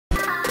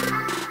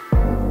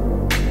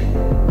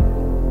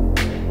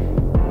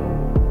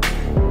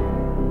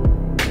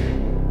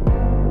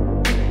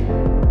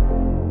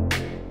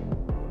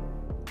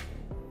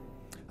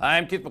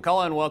I'm Keith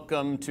McCullough, and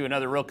welcome to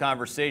another Real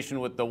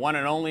Conversation with the one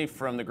and only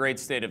from the great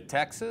state of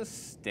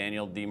Texas,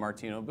 Danielle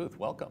DiMartino Booth.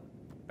 Welcome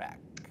back.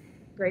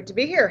 Great to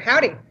be here.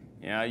 Howdy.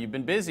 Yeah, you've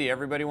been busy.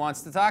 Everybody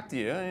wants to talk to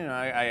you.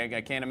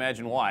 I can't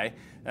imagine why.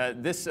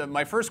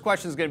 My first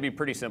question is going to be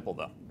pretty simple,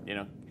 though.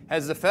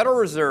 Has the Federal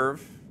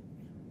Reserve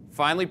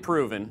finally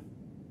proven,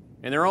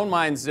 in their own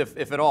minds,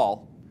 if at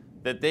all,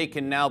 that they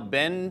can now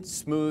bend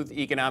smooth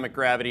economic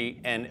gravity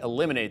and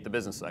eliminate the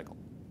business cycle?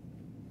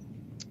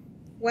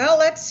 Well,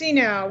 let's see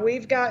now.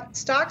 We've got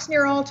stocks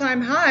near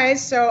all-time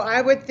highs, so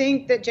I would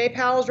think that Jay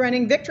Powell's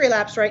running victory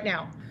laps right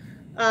now.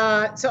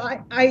 So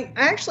I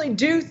actually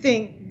do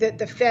think that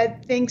the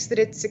Fed thinks that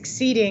it's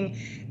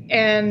succeeding,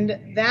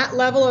 and that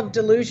level of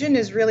delusion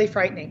is really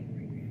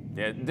frightening.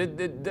 Yeah,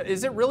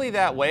 is it really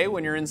that way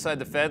when you're inside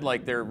the Fed?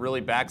 Like they're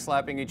really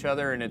backslapping each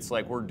other, and it's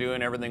like we're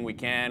doing everything we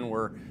can.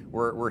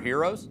 We're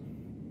heroes.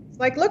 It's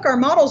like, look, our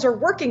models are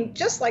working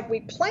just like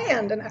we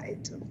planned, and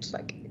it's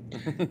like.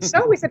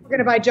 So we said we're going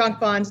to buy junk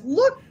bonds.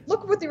 Look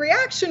what the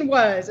reaction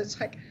was. It's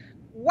like,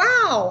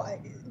 wow,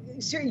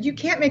 you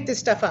can't make this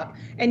stuff up.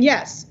 And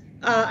yes,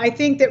 I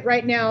think that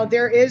right now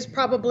there is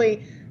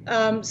probably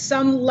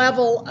some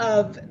level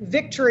of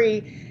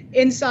victory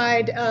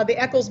inside the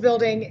Eccles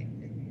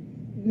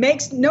building.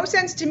 Makes no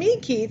sense to me,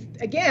 Keith,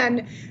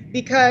 again,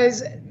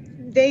 because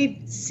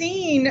they've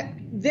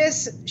seen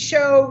this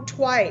show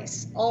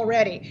twice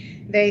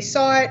already. They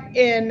saw it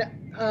in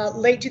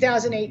late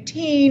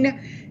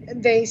 2018.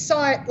 They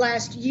saw it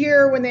last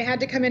year when they had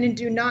to come in and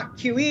do not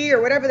QE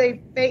or whatever they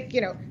fake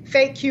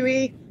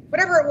QE,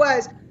 whatever it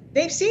was.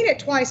 They've seen it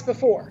twice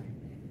before.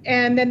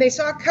 And then they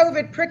saw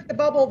COVID prick the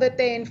bubble that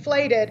they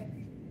inflated.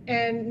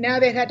 And now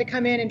they've had to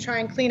come in and try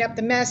and clean up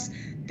the mess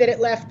that it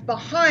left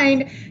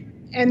behind.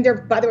 And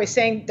they're, by the way,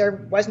 saying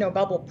there was no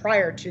bubble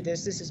prior to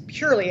this. This is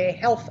purely a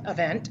health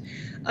event.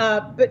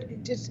 But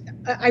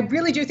I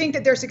really do think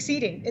that they're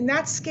succeeding. And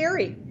that's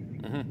scary.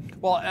 Mm-hmm.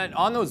 Well, and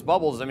on those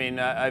bubbles, I mean,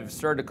 I've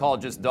started to call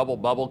it just double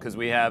bubble because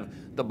we have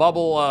the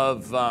bubble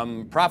of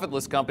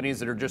profitless companies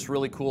that are just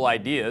really cool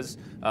ideas,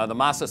 the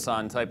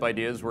Masa-san type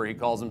ideas where he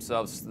calls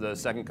himself the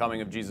second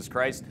coming of Jesus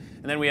Christ.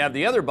 And then we have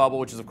the other bubble,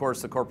 which is, of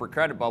course, the corporate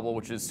credit bubble,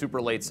 which is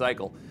super late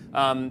cycle.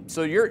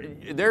 So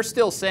they're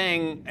still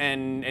saying,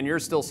 and you're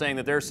still saying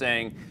that they're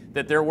saying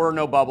that there were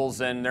no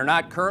bubbles and they're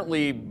not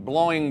currently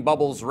blowing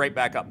bubbles right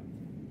back up.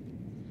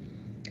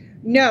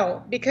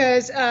 No,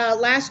 because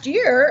last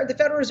year, the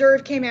Federal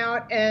Reserve came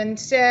out and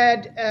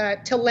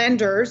said to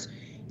lenders,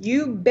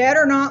 you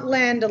better not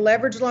lend to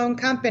leveraged loan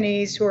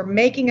companies who are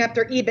making up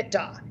their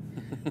EBITDA.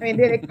 I mean,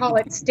 they call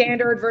it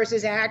standard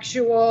versus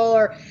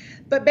actual,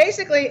 but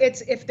basically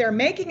it's if they're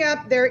making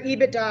up their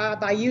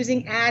EBITDA by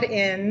using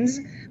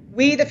add-ins,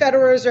 we, the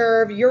Federal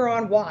Reserve, you're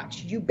on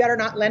watch. You better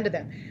not lend to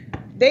them.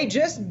 They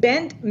just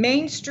bent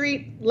Main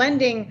Street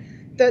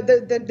lending,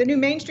 the new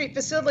Main Street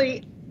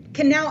facility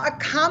can now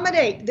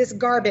accommodate this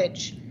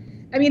garbage.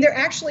 I mean, they're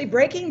actually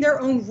breaking their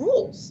own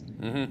rules.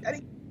 Mm-hmm. I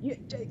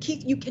mean,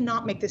 Keith, you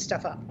cannot make this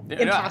stuff up.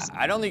 Impossible.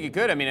 I don't think you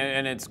could. I mean,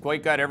 and it's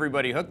quite got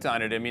everybody hooked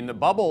on it. I mean, the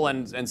bubble,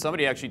 and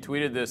somebody actually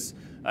tweeted this,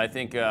 I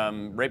think,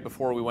 right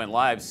before we went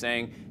live,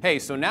 saying, hey,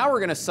 so now we're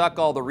going to suck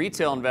all the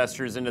retail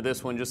investors into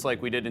this one just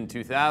like we did in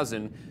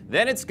 2000.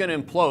 Then it's going to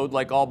implode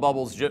like all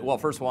bubbles. Well,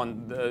 first of all,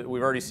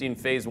 we've already seen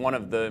phase one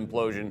of the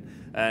implosion,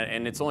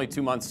 and it's only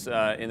 2 months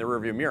in the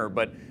rearview mirror.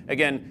 But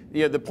again,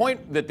 the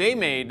point that they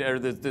made, or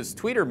this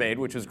tweeter made,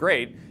 which was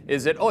great,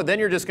 is that, oh, then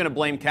you're just going to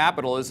blame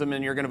capitalism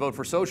and you're going to vote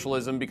for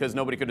socialism because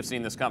nobody could have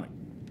seen this coming.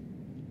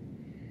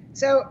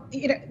 So,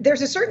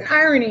 there's a certain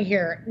irony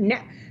here.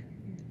 Now,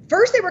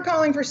 first, they were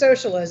calling for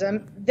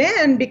socialism.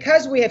 Then,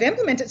 because we have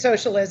implemented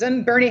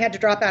socialism, Bernie had to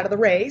drop out of the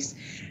race.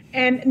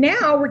 And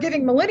now we're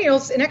giving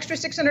millennials an extra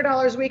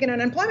 $600 a week in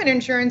unemployment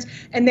insurance,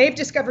 and they've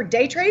discovered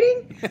day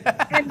trading.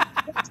 And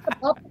once the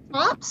bubble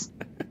pops,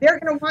 they're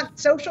going to want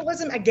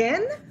socialism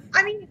again?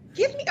 I mean,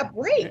 give me a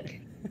break.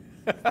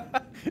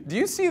 Do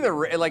you see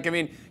I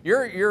mean,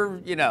 you're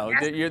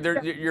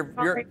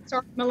sorry,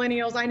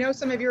 millennials. I know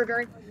some of you are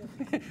very.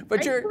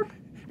 But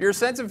your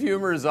sense of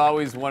humor is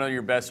always one of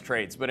your best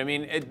traits. But I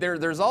mean,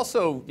 there's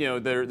also,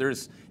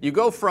 you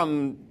go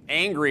from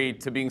angry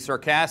to being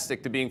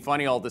sarcastic to being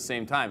funny all at the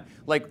same time.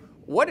 Like,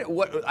 what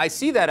I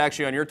see that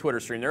actually on your Twitter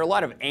stream. There are a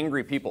lot of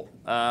angry people.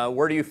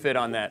 Where do you fit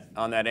on that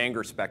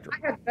anger spectrum?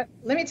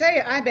 Let me tell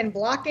you, I've been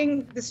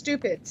blocking the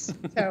stupids.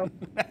 So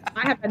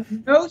I have a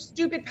no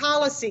stupid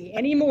policy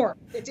anymore.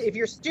 If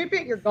you're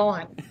stupid, you're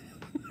gone.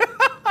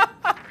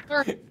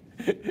 Sorry.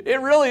 It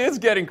really is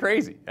getting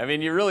crazy. I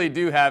mean, you really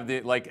do have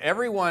it's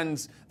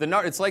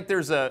like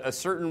there's a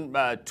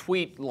certain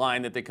tweet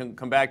line that they can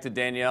come back to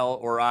Danielle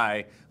or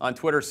I on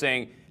Twitter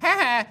saying,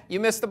 ha, you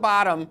missed the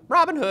bottom,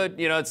 Robin Hood.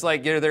 It's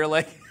like, they're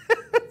like,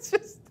 it's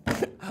just,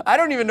 I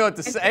don't even know what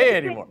to say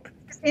anymore.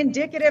 It's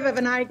indicative of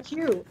an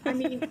IQ. I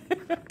mean,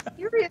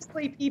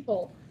 seriously,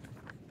 people,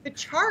 the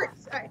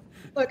charts.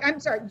 Look, I'm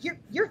sorry,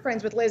 you're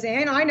friends with Liz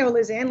Ann. I know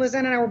Liz Ann. Liz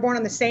Ann and I were born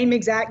on the same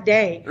exact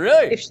day.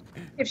 Really?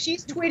 If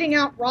she's tweeting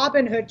out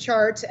Robin Hood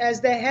charts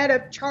as the head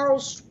of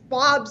Charles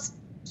Schwab's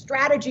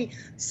strategy.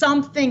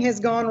 Something has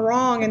gone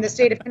wrong in the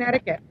state of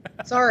Connecticut.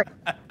 Sorry.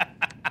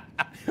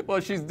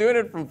 Well, she's doing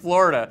it from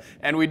Florida,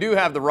 and we do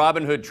have the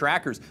Robinhood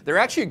trackers. They're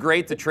actually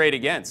great to trade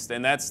against,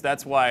 and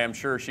that's why I'm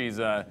sure she's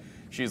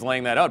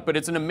laying that out. But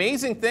it's an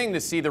amazing thing to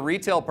see the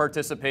retail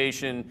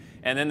participation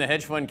and then the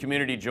hedge fund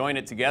community join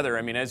it together.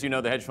 I mean, as you know,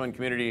 the hedge fund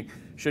community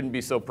shouldn't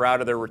be so proud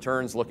of their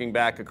returns looking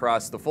back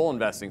across the full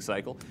investing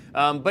cycle.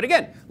 But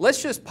again,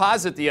 let's just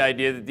posit the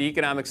idea that the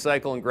economic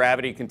cycle and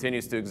gravity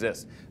continues to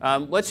exist.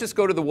 Let's just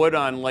go to the wood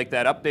on like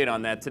that update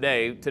on that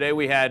today. Today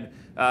we had,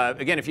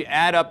 again, if you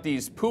add up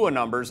these PUA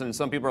numbers, and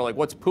some people are like,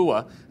 what's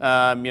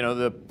PUA? You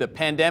know, the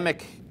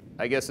pandemic,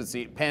 I guess it's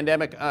the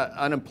Pandemic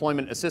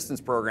Unemployment Assistance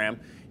Program,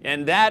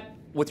 and that,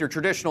 with your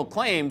traditional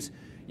claims,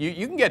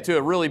 you can get to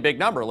a really big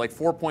number, like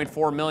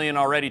 4.4 million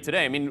already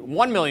today. I mean,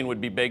 1 million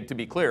would be big, to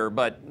be clear,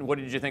 but what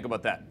did you think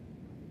about that?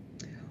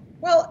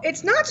 Well,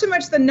 it's not so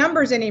much the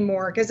numbers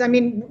anymore, because I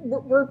mean,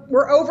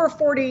 we're over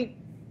 40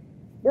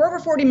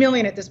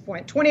 million at this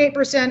point.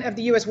 28% of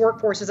the U.S.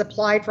 workforce has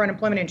applied for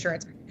unemployment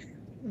insurance.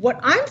 What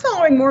I'm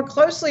following more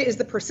closely is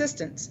the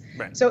persistence.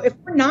 Right. So if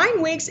we're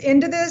 9 weeks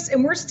into this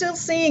and we're still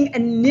seeing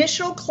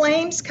initial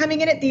claims coming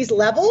in at these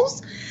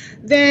levels,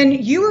 then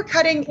you are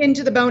cutting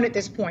into the bone at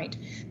this point.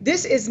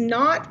 This is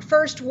not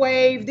first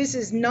wave. This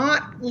is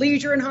not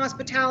leisure and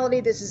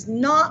hospitality. This is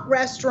not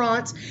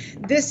restaurants.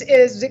 This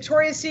is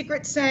Victoria's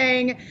Secret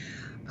saying,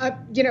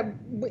 you know,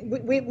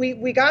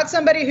 we got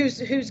somebody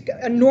who's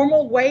a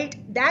normal weight.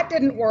 That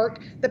didn't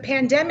work. The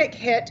pandemic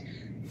hit.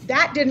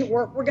 That didn't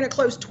work. We're going to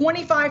close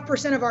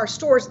 25% of our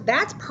stores.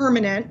 That's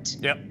permanent.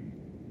 Yep.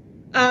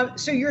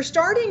 So you're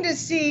starting to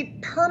see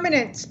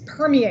permanence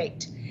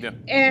permeate. Yep.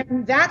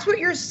 And that's what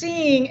you're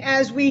seeing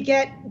as we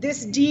get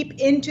this deep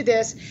into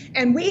this.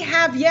 And we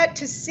have yet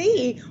to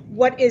see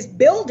what is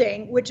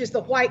building, which is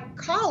the white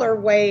collar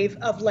wave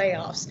of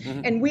layoffs.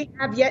 Mm-hmm. And we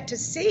have yet to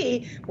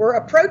see, we're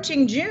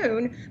approaching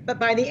June, but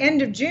by the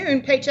end of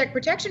June, Paycheck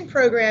Protection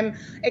Program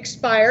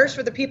expires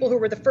for the people who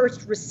were the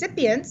first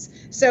recipients.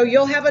 So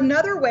you'll have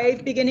another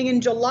wave beginning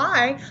in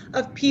July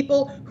of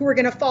people who are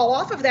going to fall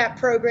off of that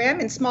program,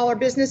 and smaller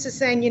businesses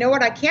saying, you know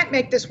what, I can't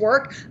make this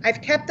work.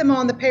 I've kept them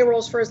on the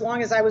payrolls for as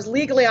long as I was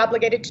legally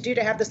obligated to do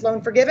to have this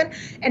loan forgiven,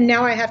 and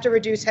now I have to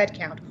reduce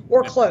headcount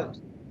or close.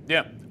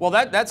 Yeah, well,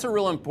 that's a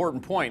real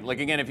important point. Like,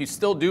 again, if you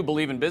still do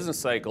believe in business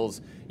cycles,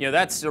 you know,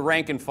 that's the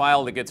rank and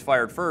file that gets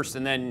fired first.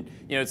 And then,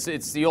 you know,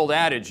 it's the old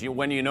adage,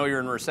 when you know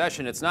you're in a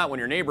recession, it's not when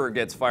your neighbor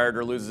gets fired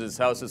or loses his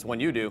house, it's when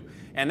you do.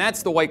 And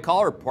that's the white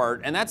collar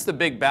part. And that's the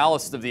big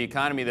ballast of the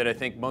economy that I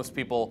think most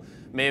people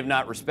may have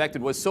not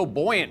respected, was so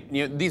buoyant.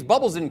 You know, these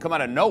bubbles didn't come out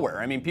of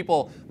nowhere. I mean,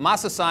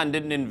 Masa-san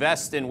didn't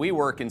invest in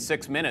WeWork in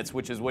 6 minutes,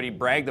 which is what he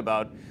bragged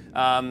about,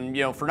 you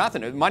know, for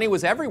nothing. Money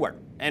was everywhere.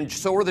 And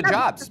so were the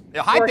jobs,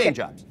 high-paying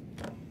jobs.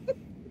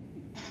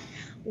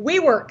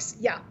 WeWorks,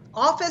 yeah,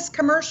 office,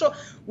 commercial.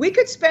 We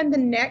could spend the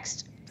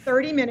next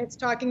 30 minutes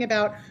talking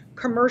about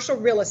commercial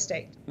real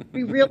estate.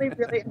 We really,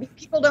 I mean,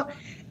 people don't,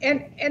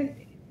 and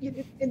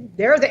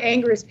they're the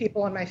angriest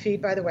people on my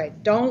feed, by the way.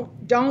 Don't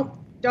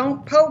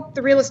poke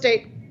the real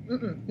estate.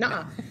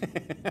 Nuh-uh.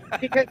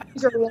 Because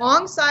these are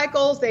long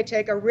cycles. They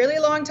take a really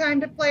long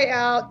time to play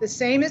out. The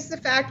same is the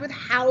fact with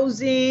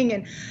housing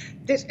and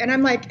this. And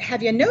I'm like,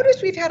 have you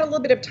noticed we've had a little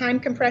bit of time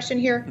compression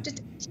here? Just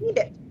a teeny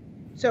bit.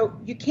 So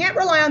you can't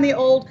rely on the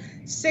old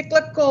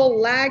cyclical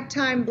lag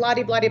time,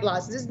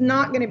 blah-de-blah-de-blah. This is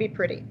not going to be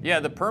pretty. Yeah,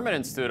 the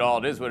permanence to it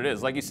all, it is what it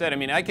is. Like you said, I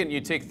mean,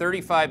 you take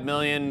 35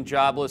 million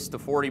jobless to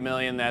 40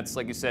 million, that's,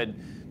 like you said,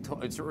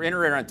 it's right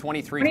around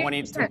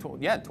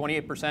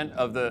 28%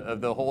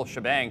 of the whole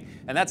shebang,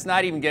 and that's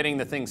not even getting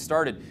the thing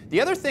started.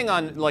 The other thing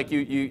on, like,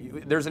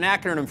 there's an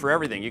acronym for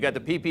everything. You got the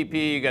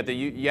PPP, you got the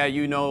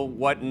you know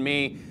what and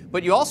me,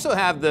 but you also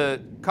have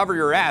the cover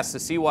your ass, the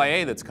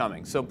CYA that's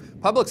coming. So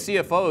public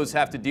CFOs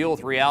have to deal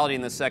with reality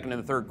in the second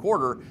and the third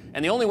quarter,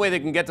 and the only way they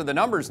can get to the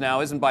numbers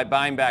now isn't by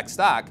buying back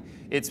stock.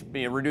 It's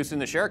reducing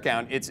the share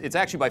count. It's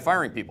actually by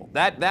firing people.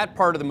 That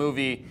part of the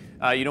movie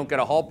you don't get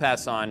a hall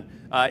pass on.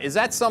 Is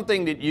that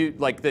something that you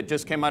like that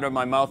just came out of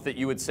my mouth that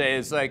you would say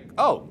is like,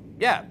 oh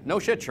yeah, no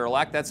shit,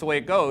 Sherlock, that's the way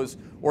it goes,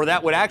 or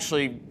that would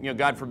actually, you know,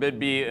 God forbid,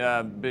 be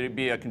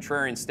a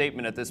contrarian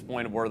statement at this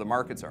point of where the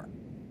markets are?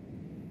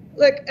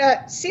 Look,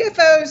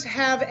 CFOs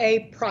have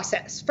a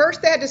process.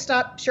 First, they had to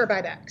stop share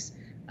buybacks.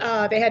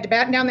 They had to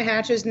batten down the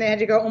hatches, and they had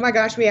to go, oh my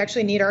gosh, we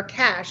actually need our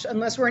cash,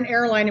 unless we're an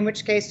airline, in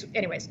which case,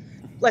 anyways,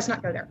 let's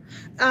not go there.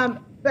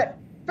 But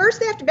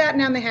first, they have to batten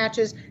down the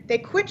hatches. They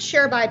quit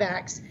share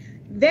buybacks.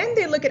 Then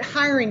they look at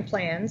hiring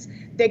plans.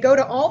 They go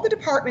to all the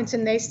departments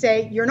and they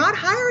say, you're not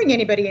hiring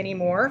anybody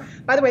anymore.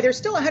 By the way, there's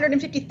still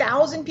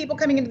 150,000 people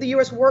coming into the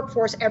U.S.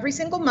 workforce every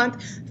single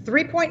month,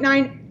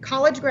 3.9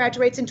 college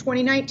graduates in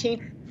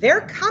 2019.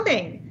 They're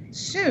coming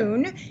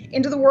soon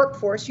into the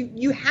workforce.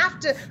 You have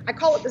to, I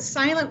call it the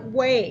silent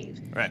wave,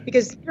 right?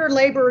 Because these are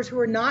laborers who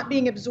are not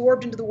being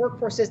absorbed into the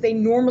workforce as they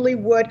normally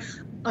would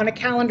on a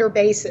calendar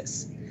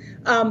basis.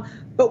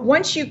 But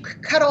once you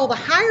cut all the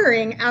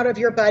hiring out of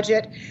your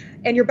budget,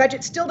 and your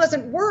budget still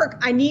doesn't work,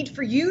 I need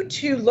for you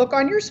to look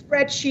on your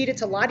spreadsheet.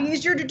 It's a lot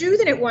easier to do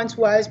than it once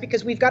was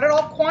because we've got it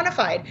all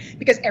quantified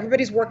because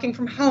everybody's working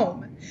from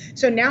home.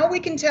 So now we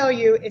can tell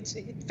you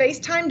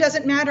FaceTime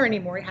doesn't matter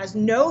anymore. It has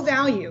no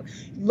value.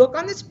 Look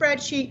on the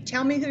spreadsheet,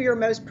 tell me who your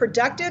most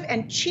productive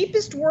and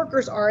cheapest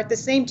workers are at the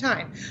same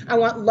time. I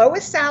want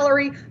lowest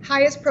salary,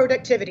 highest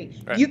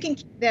productivity. Right. You can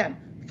keep them,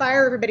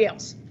 fire everybody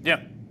else.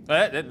 Yeah,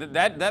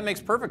 that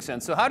makes perfect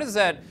sense. So how does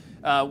that,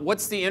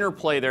 what's the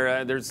interplay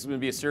there? There's going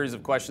to be a series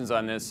of questions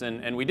on this,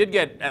 and we did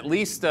get at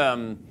least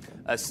a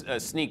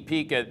sneak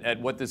peek at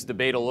what this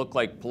debate will look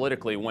like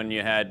politically when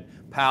you had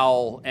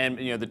Powell and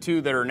the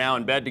two that are now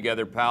in bed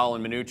together, Powell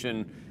and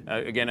Mnuchin,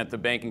 again at the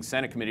Banking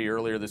Senate Committee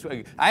earlier this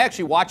week. I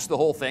actually watched the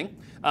whole thing,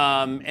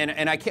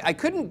 and I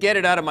couldn't get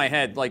it out of my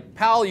head. Like,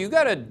 Powell, you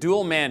got a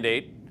dual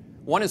mandate.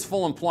 One is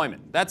full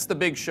employment. That's the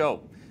big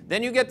show.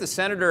 Then you get the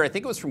senator, I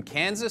think it was from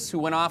Kansas, who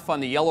went off on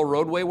the yellow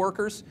roadway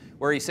workers,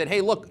 where he said, hey,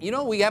 look,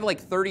 we have like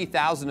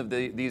 30,000 of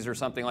these or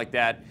something like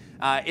that.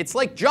 It's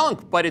like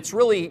junk, but it's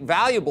really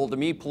valuable to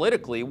me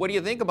politically. What do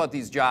you think about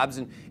these jobs?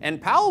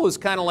 And Powell was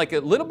kind of like a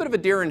little bit of a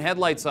deer in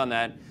headlights on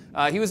that.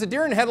 He was a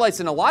deer in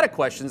headlights in a lot of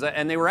questions,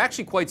 and they were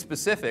actually quite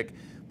specific.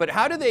 But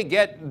how do they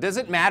does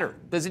it matter?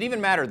 Does it even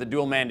matter, the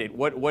dual mandate?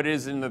 What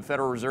is in the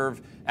Federal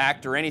Reserve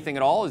Act or anything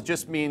at all? It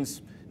just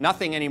means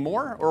nothing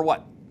anymore, or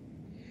what?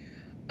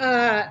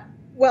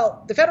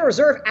 Well, the Federal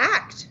Reserve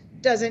Act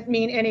doesn't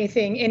mean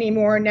anything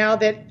anymore now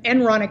that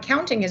Enron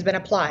accounting has been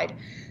applied.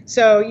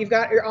 So you've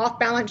got your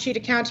off-balance sheet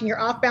accounting, your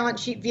off-balance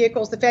sheet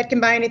vehicles. The Fed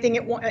can buy anything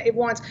it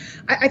wants.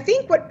 I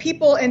think what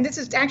people, and this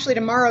is actually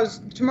tomorrow's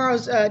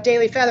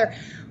Daily Feather,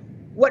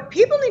 what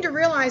people need to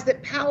realize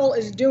that Powell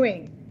is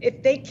doing,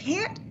 if they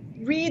can't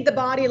read the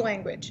body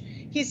language,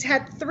 he's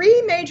had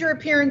 3 major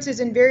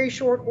appearances in very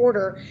short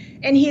order,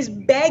 and he's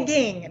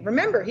begging,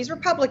 remember, he's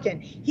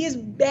Republican, he is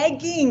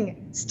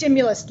begging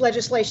stimulus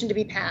legislation to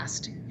be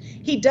passed.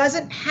 He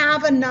doesn't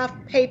have enough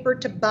paper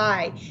to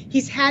buy.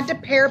 He's had to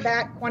pare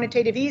back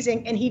quantitative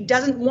easing, and he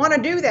doesn't want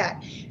to do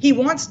that. He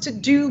wants to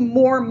do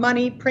more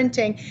money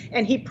printing,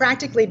 and he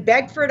practically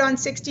begged for it on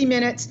 60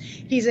 Minutes.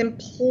 He's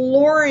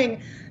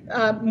imploring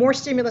more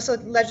stimulus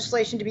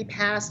legislation to be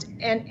passed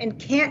and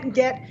can't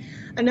get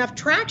enough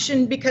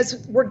traction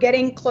because we're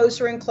getting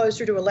closer and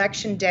closer to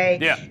Election Day.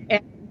 Yeah.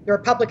 And the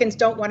Republicans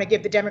don't want to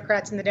give the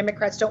Democrats, and the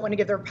Democrats don't want to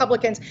give the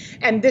Republicans.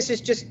 And this is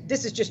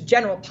just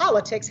general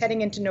politics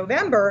heading into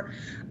November.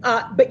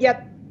 But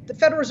yet the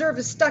Federal Reserve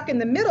is stuck in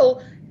the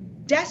middle,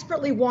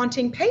 desperately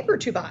wanting paper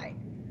to buy.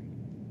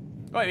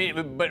 Well, I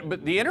mean,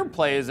 but the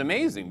interplay is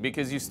amazing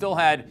because you still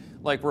had,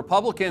 like,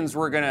 Republicans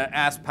were going to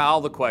ask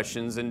Powell the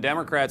questions and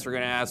Democrats were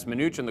going to ask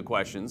Mnuchin the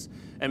questions.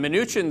 And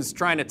Mnuchin's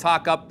trying to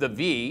talk up the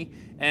V,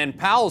 and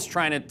Powell's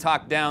trying to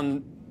talk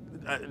down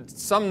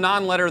some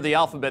non-letter of the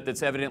alphabet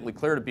that's evidently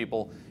clear to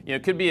people.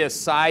 It could be a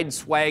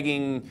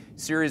side-swagging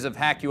series of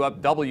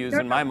hack-you-up W's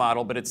in my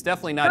model, but it's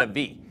definitely not a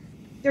V.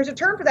 There's a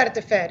term for that at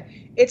the Fed.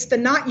 It's the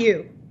not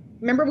you.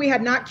 Remember we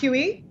had not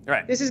QE?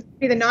 Right. This is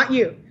the not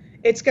you.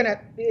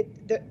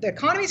 The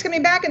economy's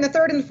coming back in the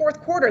 3rd and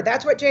 4th quarter.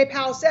 That's what Jay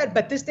Powell said,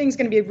 but this thing's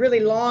going to be really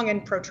long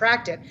and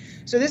protracted.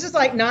 So this is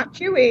like not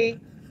QE,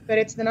 but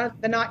it's the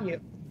not you.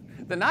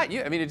 The not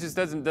you. I mean, it just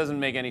doesn't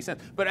make any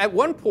sense. But at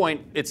one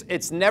point,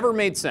 it's never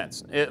made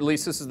sense. At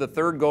least this is the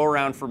 3rd go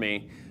around for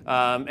me.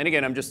 And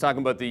again, I'm just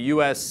talking about the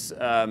U.S.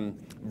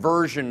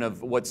 Version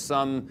of what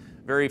some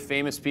very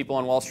famous people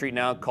on Wall Street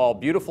now call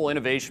beautiful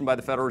innovation by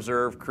the Federal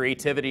Reserve,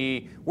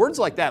 creativity, words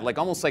like that, like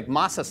almost like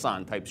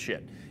Masa-san type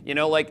shit.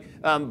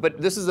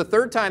 But this is the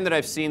 3rd time that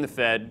I've seen the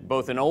Fed,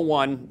 both in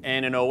 01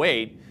 and in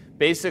 08,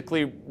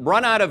 basically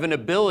run out of an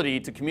ability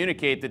to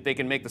communicate that they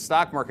can make the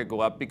stock market go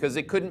up because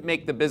they couldn't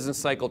make the business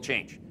cycle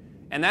change.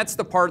 And that's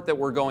the part that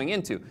we're going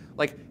into.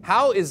 Like,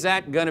 how is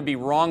that going to be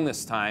wrong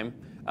this time?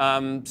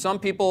 Some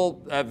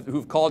people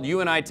who've called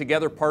you and I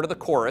together part of the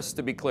chorus,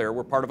 to be clear,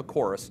 we're part of a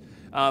chorus.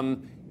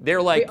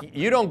 They're like,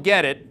 you don't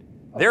get it.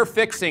 They're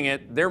fixing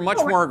it. They're much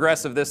more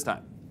aggressive this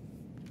time.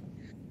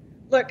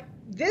 Look,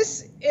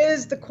 this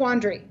is the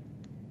quandary.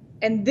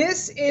 And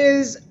this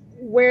is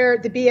where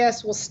the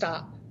BS will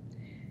stop.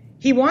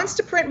 He wants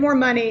to print more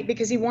money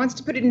because he wants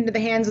to put it into the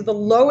hands of the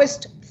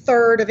lowest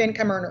third of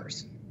income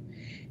earners.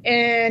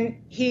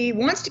 And he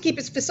wants to keep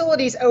his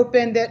facilities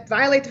open that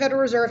violate the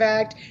Federal Reserve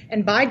Act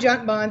and buy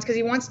junk bonds because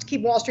he wants to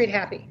keep Wall Street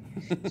happy.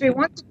 So he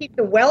wants to keep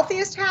the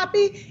wealthiest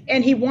happy,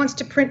 and he wants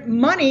to print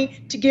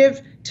money to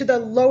give to the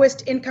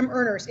lowest income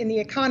earners in the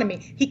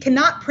economy. He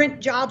cannot print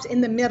jobs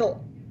in the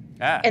middle.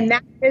 And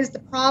that is the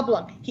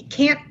problem. He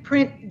can't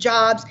print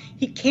jobs,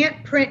 he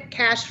can't print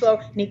cash flow,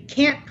 and he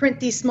can't print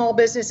these small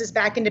businesses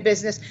back into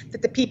business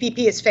that the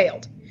PPP has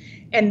failed.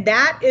 And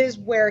that is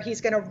where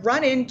he's going to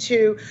run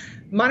into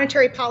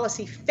monetary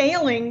policy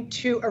failing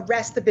to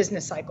arrest the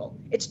business cycle.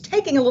 It's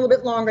taking a little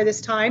bit longer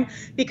this time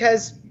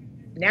because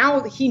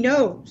now he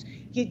knows.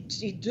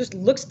 He just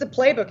looks at the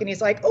playbook and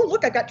he's like, oh,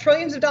 look, I've got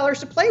trillions of dollars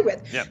to play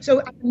with. Yep.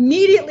 So I'm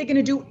immediately going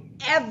to do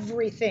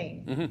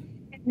everything. Mm-hmm.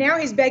 Now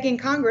he's begging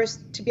Congress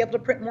to be able to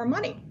print more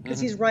money because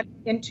he's run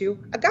into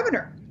a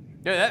governor.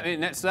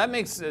 Yeah, so that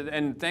makes,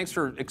 and thanks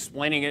for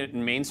explaining it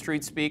in Main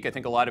Street speak. I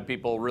think a lot of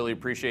people really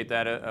appreciate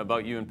that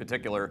about you in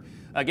particular.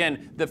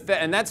 Again,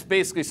 and that's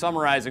basically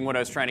summarizing what I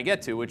was trying to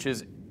get to, which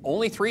is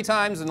only 3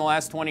 times in the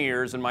last 20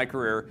 years in my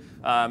career,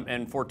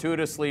 and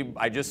fortuitously,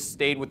 I just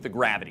stayed with the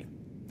gravity.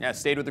 Yeah,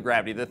 stayed with the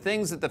gravity. The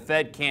things that the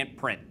Fed can't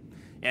print.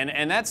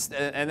 And that's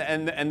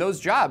and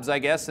those jobs, I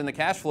guess, and the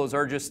cash flows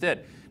are just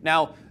it.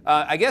 Now,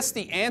 I guess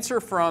the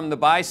answer from the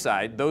buy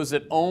side, those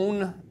that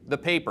own the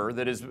paper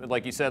that is,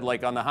 like you said,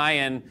 like on the high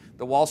end,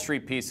 the Wall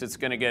Street piece that's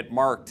going to get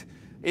marked,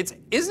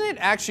 isn't it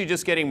actually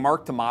just getting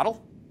marked to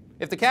model?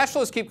 If the cash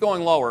flows keep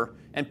going lower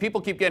and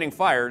people keep getting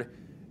fired,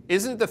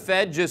 isn't the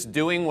Fed just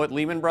doing what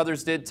Lehman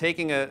Brothers did,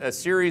 taking a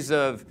series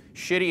of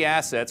shitty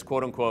assets,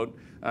 quote unquote,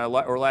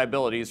 or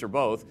liabilities or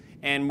both,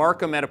 and mark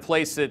them at a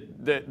place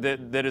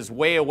that is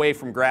way away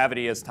from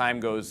gravity as time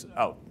goes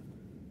out?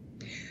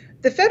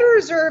 The Federal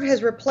Reserve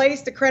has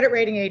replaced the credit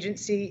rating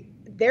agency.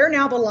 They're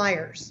now the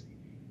liars.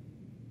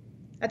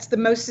 That's the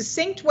most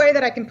succinct way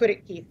that I can put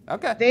it, Keith.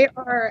 Okay. They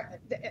are,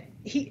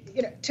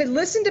 to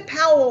listen to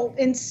Powell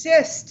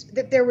insist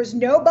that there was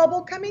no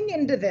bubble coming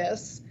into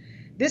this.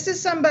 This is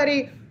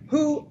somebody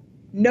who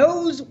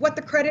knows what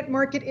the credit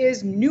market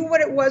is, knew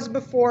what it was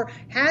before,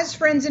 has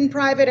friends in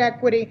private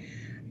equity.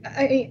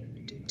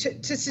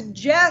 To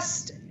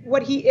suggest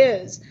what he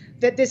is,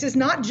 that this is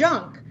not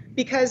junk,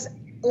 because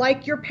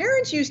like your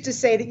parents used to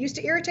say, that used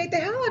to irritate the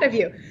hell out of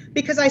you,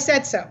 because I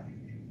said so.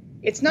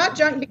 It's not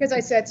junk because I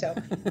said so.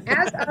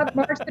 As of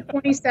March the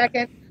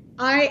 22nd,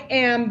 I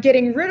am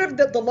getting rid of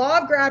the law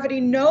of gravity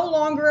no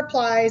longer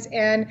applies,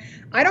 and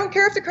I don't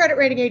care if the credit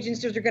rating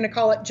agencies are going to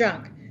call it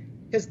junk,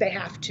 because they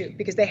have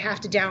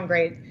to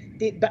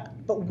downgrade.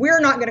 But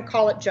we're not going to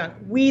call it junk.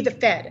 We, the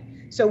Fed.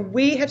 So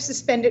we have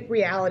suspended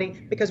reality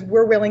because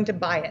we're willing to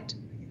buy it.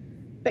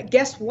 But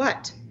guess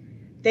what?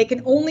 They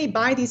can only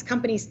buy these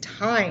companies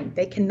time.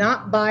 They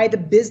cannot buy the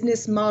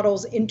business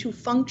models into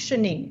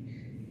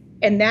functioning.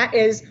 And that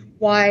is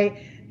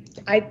why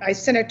I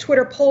sent a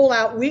Twitter poll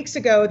out weeks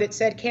ago that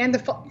said, can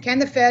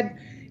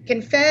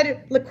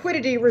Fed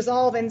liquidity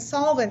resolve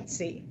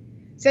insolvency?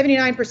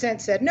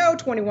 79% said no,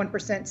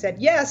 21% said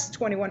yes,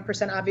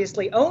 21%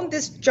 obviously owned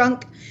this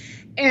junk.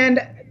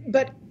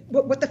 But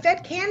what the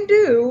Fed can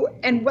do,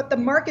 and what the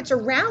markets are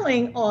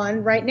rallying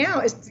on right now,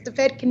 is that the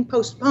Fed can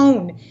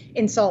postpone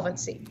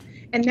insolvency.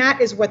 And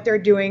that is what they're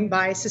doing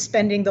by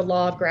suspending the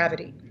law of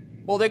gravity.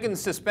 Well, they can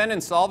suspend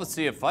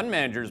insolvency of fund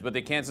managers, but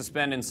they can't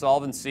suspend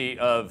insolvency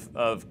of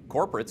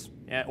corporates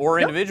or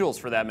individuals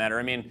for that matter.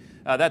 I mean,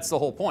 that's the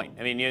whole point.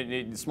 I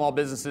mean, small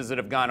businesses that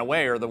have gone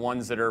away are the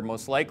ones that are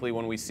most likely,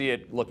 when we see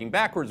it looking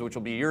backwards, which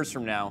will be years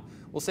from now,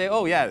 we'll say,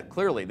 oh yeah,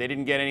 clearly they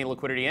didn't get any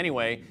liquidity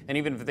anyway, and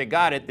even if they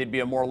got it, they'd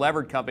be a more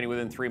levered company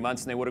within 3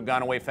 months, and they would have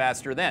gone away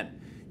faster then.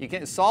 You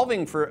can't,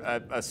 solving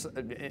for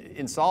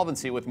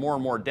insolvency with more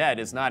and more debt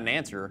is not an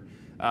answer,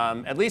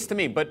 at least to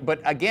me. But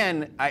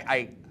again,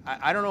 I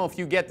don't know if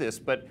you get this,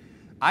 but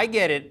I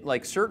get it.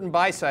 Like, certain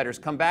buy-siders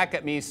come back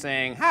at me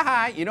saying, ha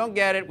ha, you don't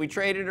get it. We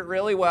traded it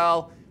really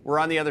well. We're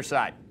on the other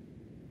side.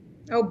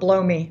 Oh,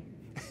 blow me.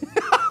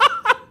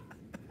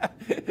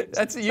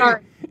 That's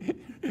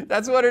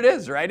what it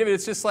is, right? I mean,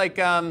 it's just like,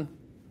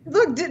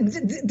 look,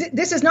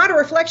 this is not a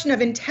reflection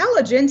of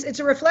intelligence. It's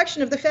a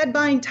reflection of the Fed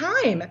buying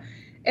time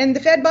and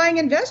the Fed buying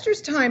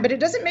investors' time, but it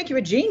doesn't make you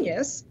a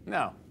genius.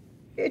 No.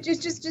 It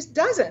just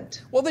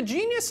doesn't. Well, the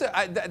genius,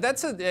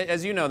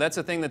 as you know, that's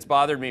a thing that's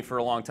bothered me for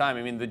a long time.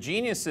 I mean, the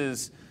genius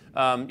is,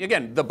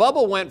 again, the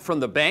bubble went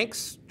from the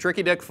banks,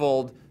 Tricky Dick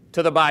Fold,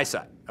 to the buy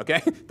side,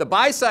 okay? The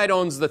buy side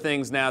owns the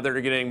things now that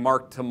are getting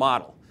marked to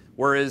model,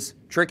 whereas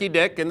Tricky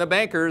Dick and the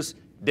bankers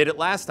did it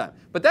last time.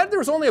 But there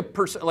was only a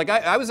percent. Like,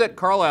 I was at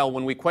Carlisle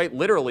when we quite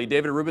literally,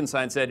 David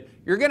Rubenstein said,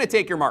 you're going to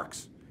take your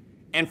marks.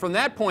 And from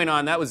that point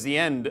on, that was the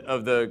end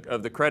of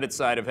the credit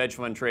side of hedge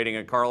fund trading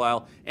at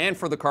Carlisle, and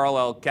for the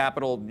Carlisle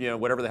Capital,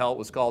 whatever the hell it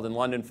was called, in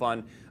London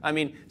fund. I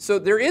mean, so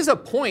there is a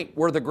point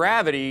where the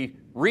gravity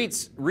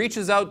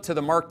reaches out to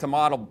the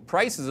mark-to-model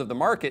prices of the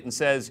market and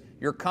says,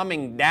 you're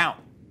coming down.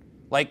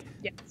 Like,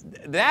 yes.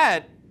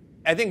 That,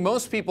 I think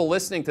most people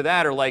listening to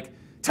that are like,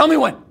 tell me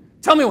when.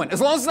 Tell me when. As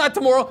long as it's not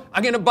tomorrow,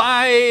 I'm gonna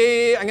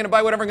buy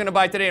whatever I'm gonna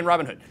buy today in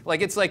Robinhood. Like,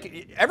 it's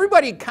like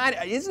everybody kind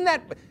of, isn't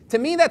that, to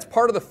me, that's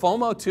part of the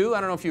FOMO too. I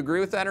don't know if you agree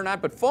with that or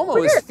not, but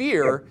FOMO is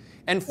fear,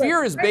 and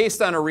fear is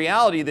based on a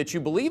reality that you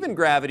believe in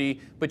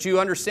gravity, but you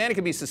understand it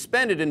can be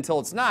suspended until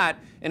it's not.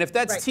 And if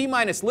that's T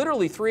minus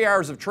literally 3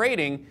 hours of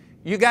trading,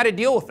 you got to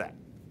deal with that.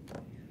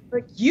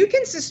 You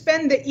can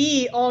suspend the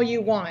E all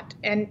you want,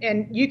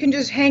 and you can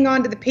just hang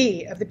on to the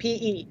P of the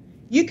PE.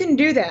 You can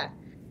do that.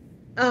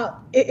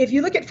 If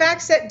you look at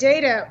FactSet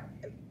data,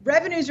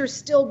 revenues are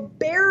still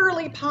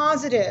barely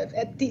positive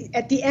at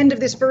the end of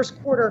this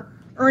first quarter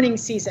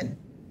earnings season.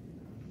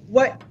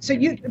 But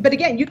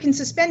again, you can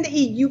suspend the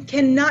E. You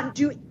cannot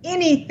do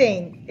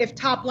anything if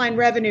top line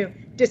revenue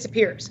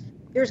disappears.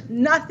 There's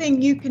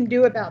nothing you can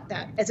do about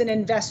that as an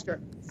investor.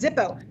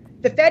 Zippo.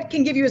 The Fed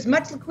can give you as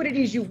much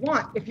liquidity as you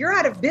want. If you're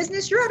out of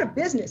business, you're out of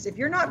business. If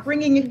you're not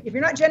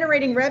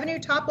generating revenue,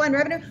 top line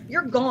revenue,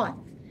 you're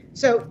gone.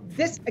 So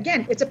this,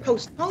 again, it's a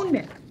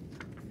postponement,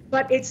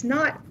 but it's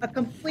not a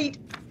complete,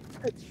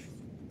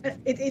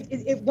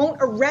 it won't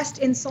arrest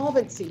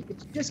insolvency.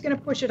 It's just going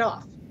to push it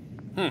off.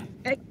 And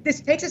this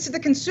takes us to the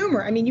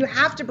consumer. I mean, you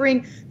have to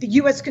bring the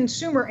U.S.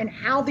 consumer and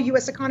how the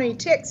U.S. economy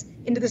ticks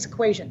into this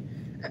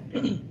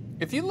equation.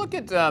 If you look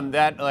at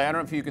that, I don't know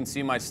if you can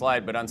see my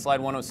slide, but on slide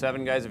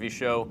 107, guys, if you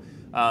show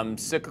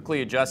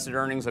cyclically adjusted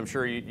earnings, I'm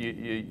sure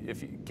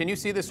can you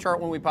see this chart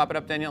when we pop it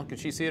up, Danielle? Can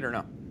she see it or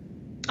no?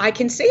 I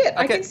can see it.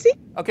 Okay. I can see it.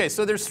 Okay,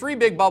 so there's three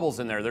big bubbles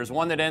in there. There's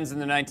one that ends in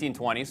the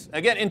 1920s.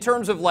 Again, in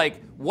terms of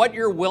like what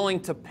you're willing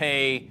to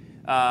pay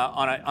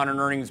on an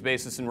earnings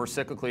basis, and we're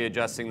cyclically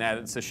adjusting that.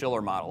 It's the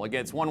Shiller model.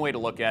 Again, it's one way to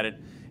look at it.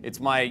 It's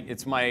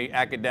my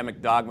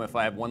academic dogma. If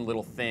I have one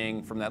little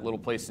thing from that little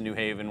place in New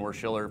Haven where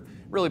Shiller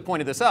really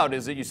pointed this out,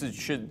 is that you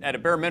should, at a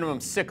bare minimum,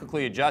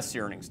 cyclically adjust the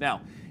earnings.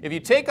 Now, if you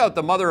take out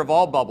the mother of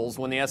all bubbles,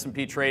 when the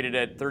S&P traded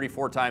at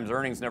 34 times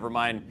earnings, never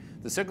mind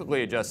the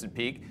cyclically adjusted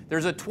peak,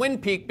 there's a twin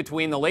peak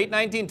between the late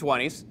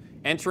 1920s,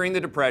 entering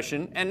the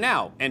Depression, and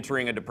now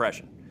entering a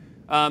depression.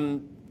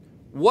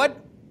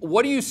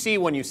 What do you see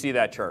when you see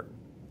that chart?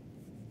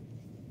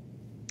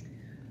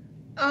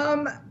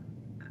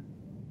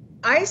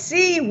 I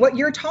see what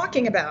you're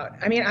talking about.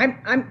 I mean,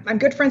 I'm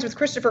good friends with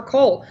Christopher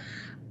Cole.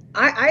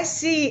 I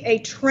see a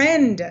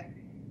trend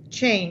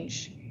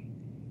change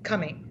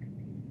coming,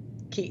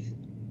 Keith.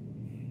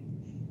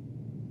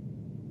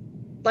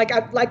 Like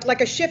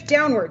a shift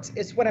downwards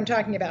is what I'm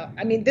talking about.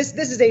 I mean, this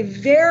is a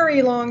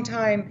very long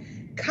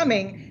time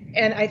coming,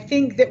 and I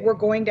think that we're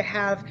going to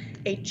have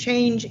a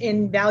change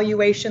in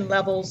valuation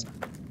levels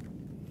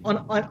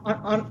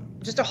on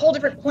just a whole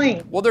different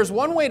plane. Well, there's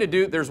one way to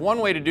do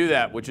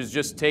that, which is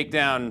just take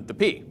down the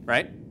P,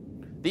 right?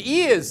 The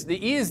E is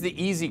the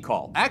easy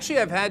call. Actually,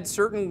 I've had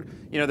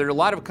certain, there are a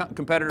lot of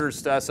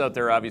competitors to us out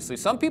there, obviously.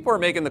 Some people are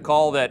making the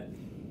call that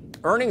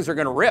earnings are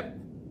going to rip.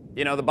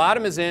 The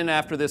bottom is in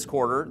after this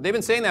quarter. They've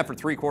been saying that for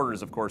 3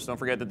 quarters, of course. Don't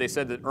forget that they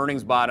said that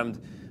earnings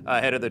bottomed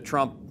ahead of the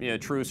Trump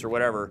truce or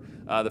whatever,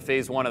 the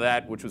phase 1 of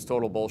that, which was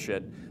total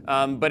bullshit.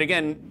 But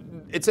again,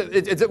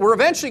 we're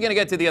eventually going to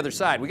get to the other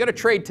side. We got to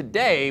trade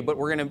today, but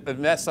we're going to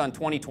invest on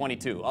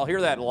 2022. I'll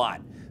hear that a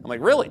lot. I'm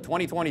like, really?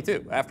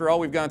 2022? After all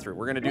we've gone through,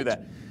 we're going to do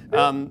that.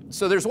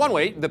 So there's one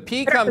way. The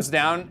P comes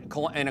down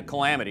in a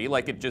calamity,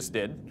 like it just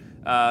did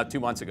 2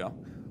 months ago,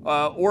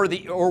 or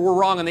we're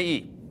wrong on the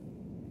E.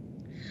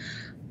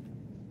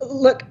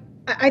 Look,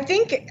 I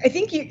think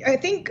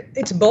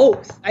it's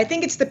both. I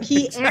think it's the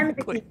P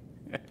exactly.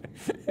 And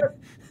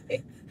the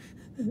E.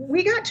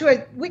 We got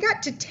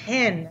to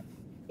 10.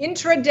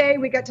 Intraday,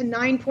 we got to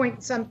 9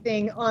 point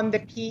something on the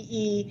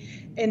PE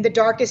in the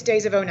darkest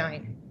days of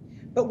 2009.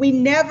 But we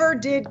never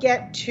did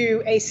get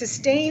to a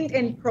sustained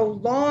and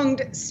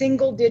prolonged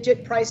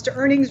single-digit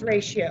price-to-earnings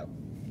ratio,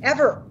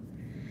 ever.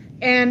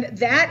 And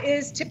that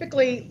is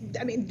typically,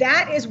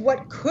 that is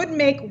what could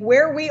make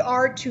where we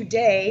are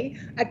today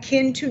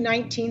akin to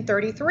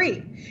 1933.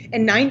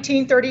 And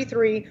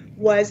 1933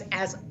 was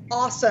as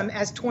awesome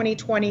as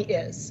 2020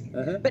 is.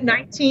 But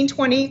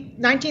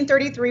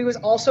 1933 was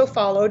also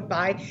followed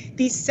by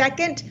the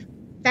second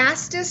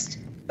fastest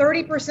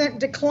 30%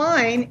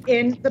 decline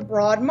in the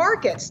broad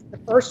markets. The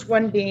first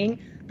one being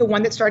the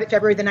one that started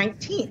February the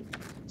 19th.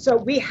 So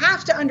we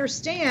have to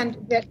understand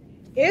that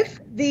if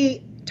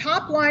the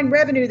top line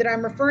revenue that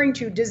I'm referring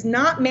to does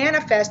not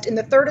manifest in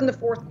the third and the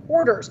fourth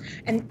quarters,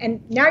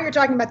 and now you're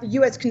talking about the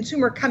U.S.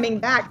 consumer coming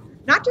back,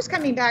 not just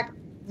coming back,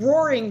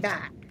 roaring,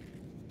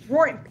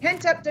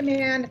 pent up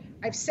demand.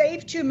 I've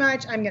saved too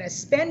much. I'm going to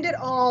spend it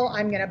all.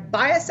 I'm going to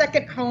buy a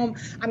second home.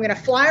 I'm going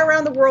to fly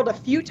around the world a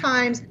few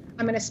times.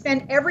 I'm going to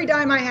spend every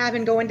dime I have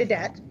and go into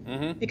debt,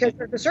 because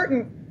there's a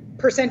certain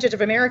percentage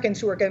of Americans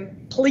who are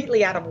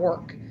completely out of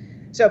work.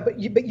 So, but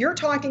you're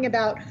talking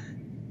about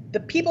the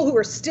people who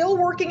are still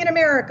working in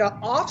America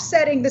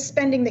offsetting the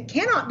spending that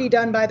cannot be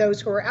done by those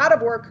who are out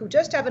of work, who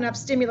just have enough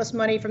stimulus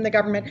money from the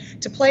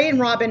government to play in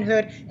Robin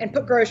Hood and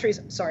put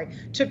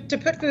to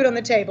put food on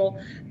the table.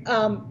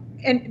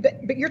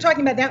 But you're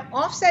talking about that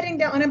offsetting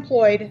the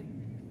unemployed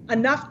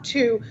enough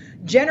to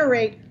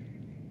generate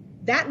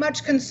that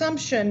much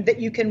consumption that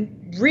you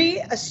can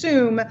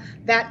reassume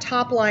that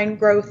top line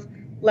growth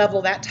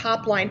level, that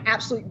top line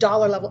absolute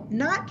dollar level.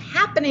 Not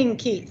happening,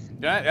 Keith.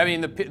 I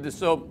mean,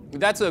 so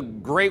that's a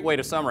great way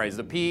to summarize.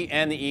 The P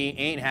and the E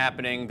ain't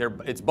happening.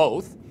 It's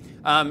both.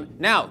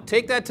 Now,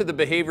 take that to the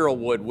behavioral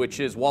wood,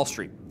 which is Wall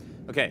Street.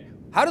 Okay,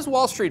 how does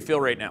Wall Street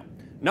feel right now?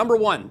 Number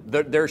one,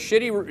 their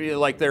shitty,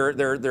 like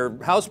their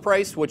house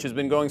price, which has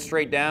been going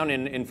straight down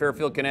in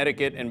Fairfield,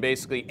 Connecticut, and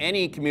basically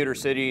any commuter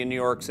city in New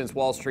York since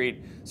Wall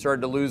Street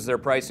started to lose their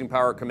pricing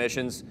power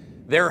commissions.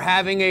 They're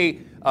having a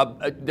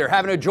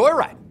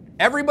joyride.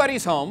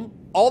 Everybody's home.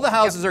 All the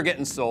houses are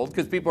getting sold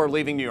because people are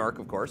leaving New York,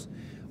 of course.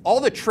 All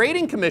the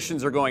trading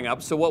commissions are going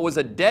up. So what was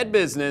a dead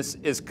business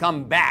is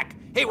come back.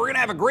 Hey, we're going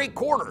to have a great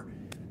quarter.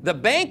 The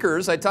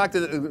bankers, I talk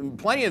to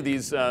plenty of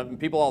these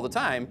people all the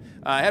time.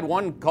 I had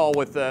one call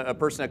with a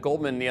person at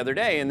Goldman the other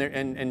day,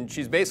 and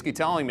she's basically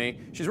telling me,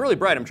 she's really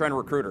bright, I'm trying to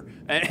recruit her.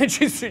 And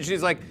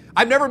she's like,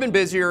 I've never been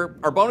busier,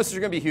 our bonuses are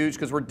gonna be huge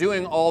because we're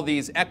doing all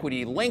these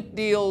equity link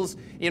deals,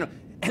 you know.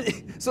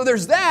 So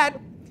there's that.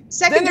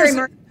 Secondary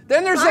market.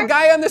 Then there's the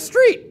guy on the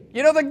street.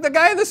 You know, the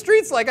guy on the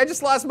street's like, I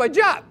just lost my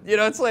job. You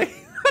know, it's like,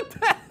 what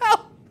the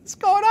hell is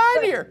going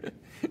on here?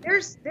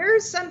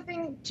 There's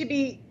something to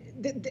be,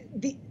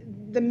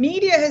 the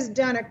media has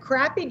done a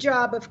crappy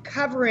job of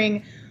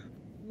covering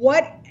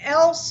what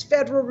else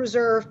Federal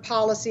Reserve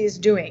policy is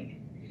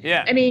doing.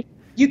 Yeah. I mean,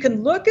 you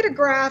can look at a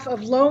graph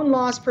of loan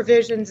loss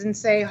provisions and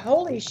say,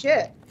 holy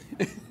shit,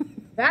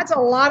 that's a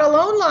lot of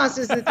loan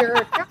losses that they're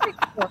accounting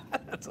for.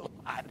 That's a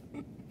lot.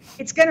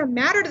 It's going to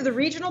matter to the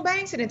regional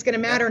banks, and it's going to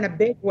matter in a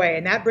big way.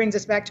 And that brings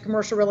us back to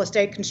commercial real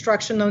estate,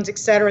 construction loans, et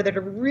cetera, that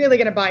are really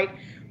going to bite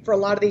for a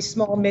lot of these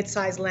small,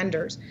 mid-sized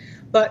lenders.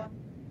 But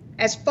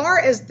as far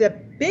as the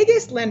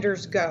biggest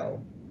lenders go,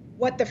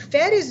 what the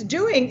Fed is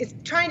doing is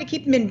trying to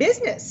keep them in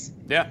business.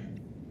 Yeah.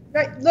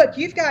 Right. Look,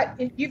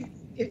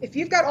 if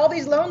you've got all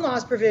these loan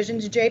loss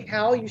provisions, Jay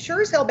Powell, you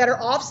sure as hell better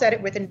offset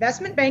it with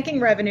investment banking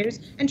revenues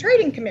and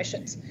trading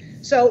commissions.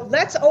 So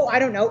let's, I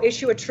don't know,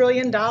 issue $1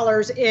 trillion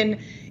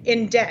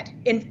in debt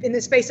in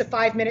the space of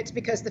 5 minutes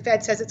because the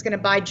Fed says it's going to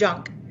buy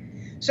junk.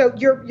 So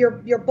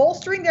you're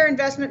bolstering their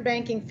investment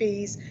banking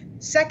fees.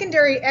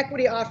 Secondary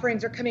equity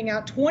offerings are coming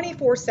out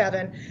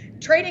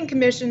 24/7. Trading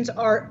commissions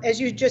are, as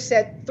you just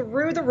said,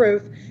 through the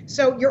roof.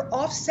 So you're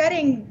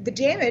offsetting the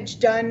damage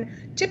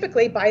done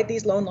typically by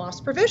these loan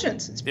loss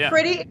provisions. It's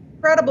pretty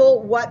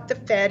incredible what the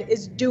Fed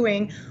is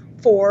doing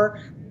for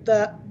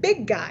the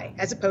big guy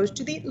as opposed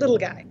to the little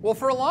guy. Well,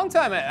 for a long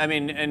time, I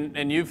mean,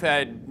 and you've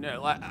had,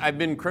 I've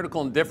been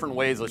critical in different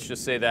ways, let's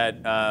just say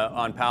that,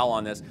 on Powell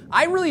on this.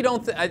 I really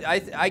don't,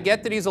 I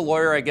get that he's a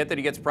lawyer, I get that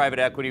he gets private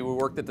equity, we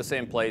worked at the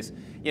same place.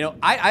 You know,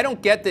 I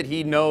don't get that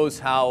he knows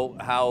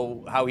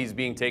how he's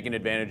being taken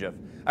advantage of.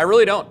 I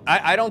really don't.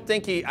 I don't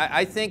think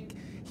I think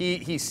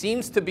he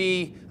seems to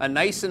be a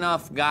nice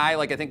enough guy.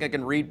 Like, I think I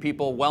can read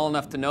people well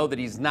enough to know that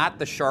he's not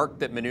the shark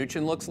that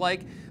Mnuchin looks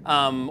like,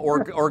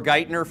 or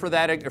Geithner for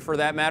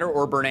that matter,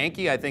 or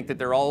Bernanke. I think that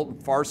they're all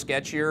far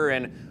sketchier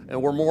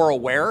and we're more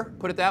aware,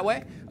 put it that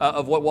way,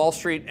 of what Wall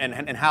Street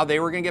and how they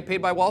were going to get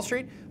paid by Wall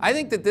Street. I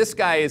think that this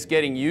guy is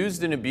getting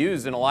used and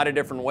abused in a lot of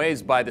different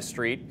ways by the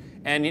street,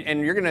 and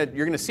you're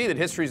gonna see that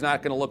history's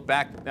not going to look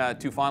back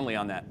too fondly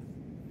on that.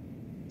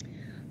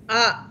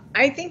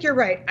 I think you're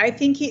right. I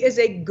think he is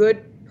a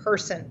good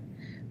person.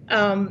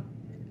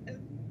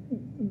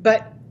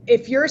 But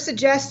if you're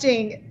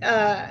suggesting,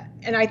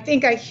 and I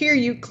think I hear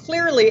you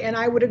clearly, and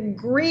I would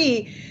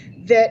agree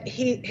that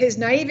his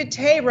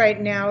naivete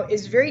right now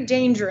is very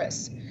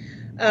dangerous.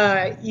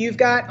 You've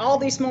got all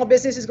these small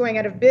businesses going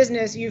out of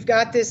business. You've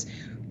got this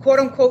quote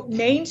unquote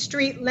Main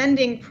Street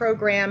lending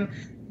program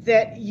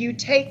that you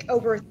take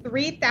over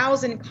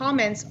 3,000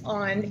 comments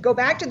on, go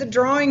back to the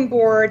drawing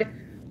board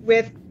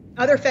with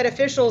other Fed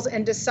officials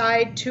and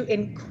decide to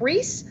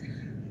increase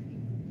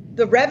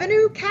the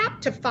revenue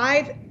cap to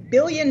 $5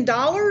 billion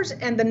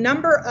and the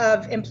number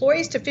of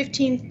employees to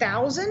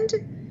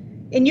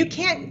 15,000. And you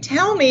can't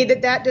tell me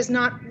that that does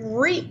not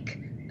reek.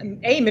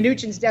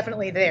 Mnuchin's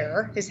definitely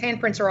there. His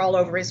handprints are all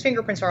over it. His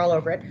fingerprints are all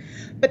over it.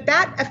 But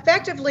that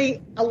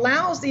effectively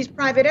allows these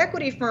private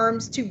equity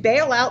firms to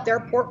bail out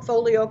their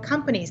portfolio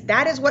companies.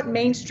 That is what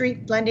Main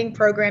Street Lending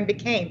Program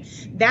became.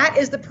 That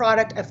is the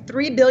product of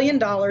 $3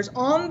 billion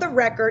on the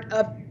record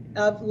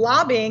of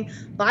lobbying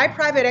by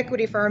private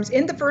equity firms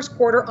in the first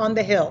quarter on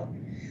the Hill.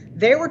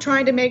 They were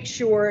trying to make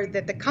sure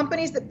that the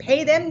companies that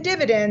pay them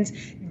dividends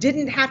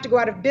didn't have to go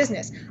out of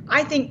business.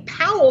 I think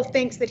Powell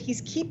thinks that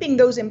he's keeping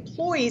those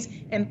employees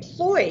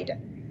employed.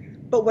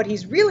 But what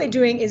he's really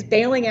doing is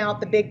bailing out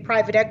the big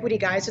private equity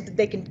guys so that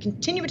they can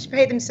continue to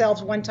pay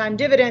themselves one-time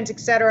dividends, et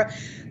cetera,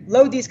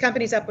 load these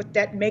companies up with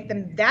debt, make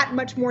them that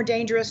much more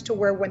dangerous to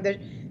where when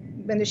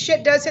the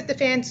shit does hit the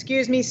fan,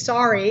 excuse me,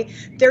 sorry,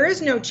 there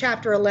is no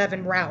Chapter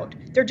 11 route.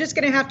 They're just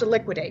going to have to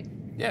liquidate.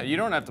 Yeah, you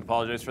don't have to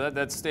apologize for that.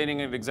 That's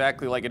stating it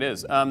exactly like it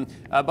is.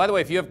 By the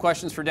way, if you have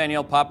questions for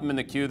Danielle, pop them in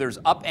the queue. There's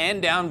up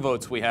and down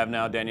votes we have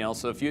now, Danielle.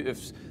 So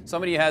if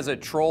somebody has a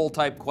troll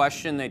type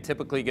question, they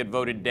typically get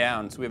voted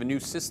down. So we have a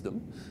new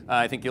system.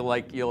 I think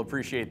you'll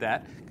appreciate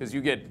that because you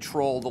get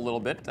trolled a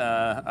little bit,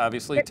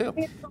 obviously too.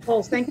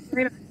 Thank you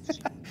very much.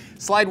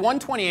 Slide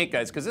 128,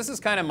 guys, because this is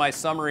kind of my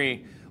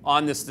summary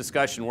on this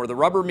discussion. Where the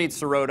rubber meets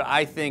the road,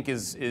 I think,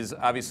 is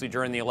obviously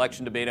during the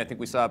election debate. I think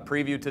we saw a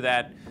preview to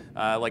that,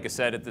 like I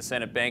said, at the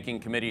Senate Banking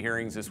Committee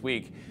hearings this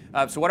week.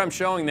 So what I'm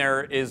showing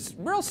there is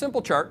a real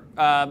simple chart.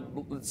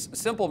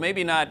 Simple,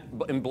 maybe not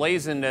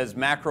emblazoned as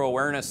macro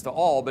awareness to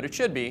all, but it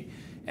should be.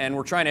 And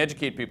we're trying to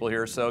educate people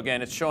here. So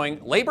again, it's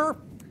showing labor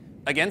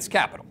against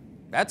capital.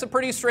 That's a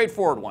pretty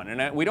straightforward one.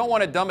 And we don't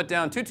want to dumb it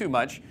down too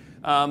much.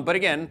 But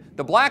again,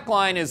 the black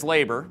line is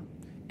labor,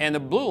 and the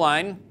blue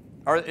line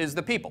is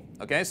the people.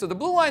 Okay, so the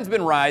blue line's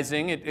been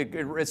rising.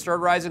 It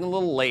started rising a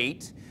little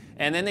late,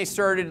 And then they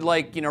started,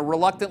 like,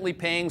 reluctantly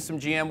paying some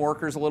GM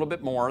workers a little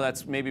bit more.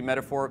 That's maybe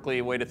metaphorically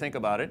a way to think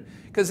about it.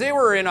 Because they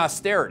were in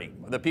austerity,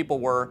 the people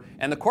were,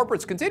 and the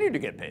corporates continued to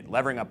get paid.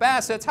 Levering up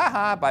assets,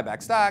 buy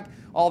back stock,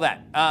 all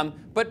that.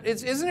 But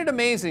isn't it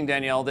amazing,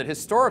 Danielle, that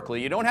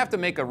historically you don't have to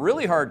make a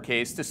really hard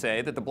case to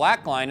say that the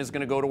black line is going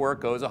to go to where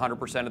it goes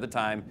 100% of the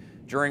time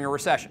during a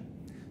recession.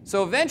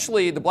 So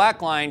eventually the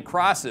black line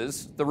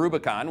crosses the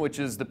Rubicon, which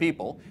is the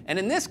people. And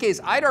in this case,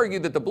 I'd argue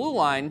that the blue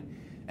line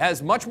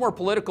has much more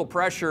political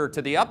pressure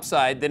to the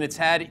upside than it's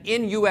had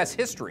in U.S.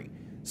 history.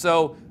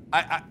 So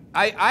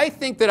I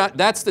think that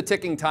that's the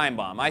ticking time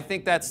bomb. I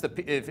think that's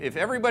if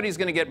everybody's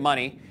going to get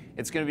money,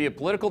 it's going to be a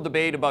political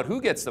debate about who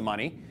gets the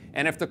money.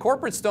 And if the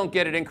corporates don't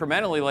get it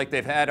incrementally like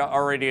they've had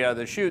already out of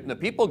the chute and the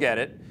people get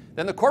it,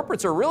 then the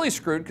corporates are really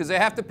screwed because they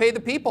have to pay the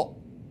people.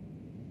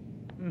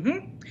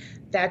 Mm-hmm.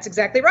 That's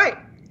exactly right.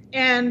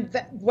 And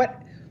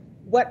what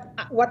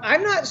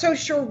I'm not so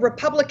sure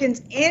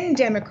Republicans and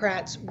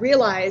Democrats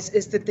realize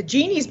is that the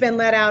genie's been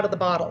let out of the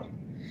bottle.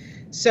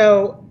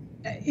 So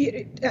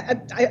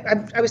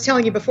I was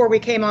telling you before we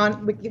came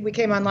on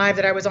live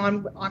that I was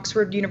on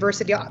Oxford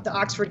University, the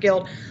Oxford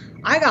Guild.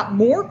 I got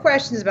more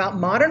questions about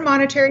modern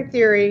monetary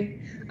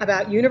theory,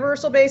 about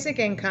universal basic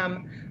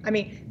income. I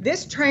mean,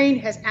 this train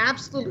has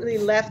absolutely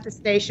left the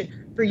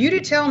station. For you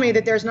to tell me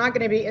that there's not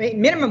going to be,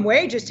 minimum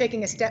wage is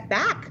taking a step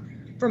back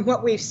from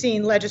what we've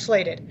seen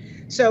legislated.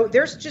 So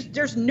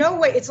there's no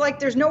way, it's like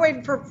there's no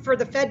way for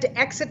the Fed to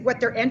exit what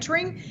they're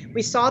entering.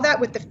 We saw that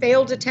with the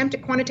failed attempt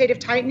at quantitative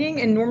tightening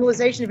and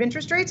normalization of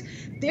interest rates.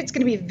 It's going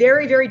to be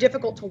very, very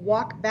difficult to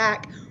walk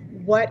back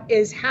what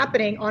is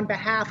happening on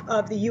behalf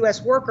of the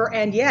U.S. worker,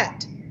 and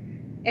yet,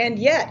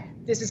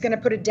 this is going to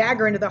put a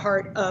dagger into the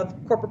heart of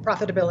corporate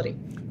profitability.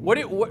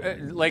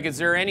 Is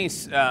there any,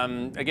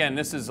 again,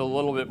 this is a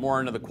little bit more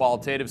into the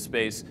qualitative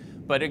space,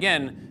 but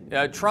again,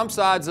 Trump's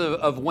odds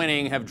of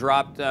winning have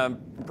dropped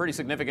pretty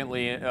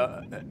significantly,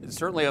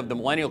 certainly of the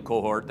millennial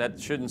cohort. That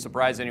shouldn't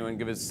surprise anyone,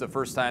 given it's the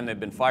first time they've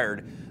been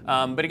fired.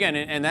 But again,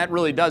 and that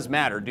really does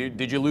matter.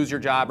 Did you lose your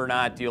job or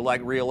not? Do you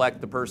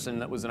re-elect the person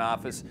that was in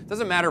office? It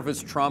doesn't matter if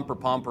it's Trump or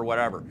Pump or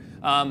whatever.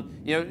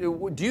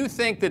 Do you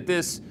think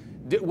that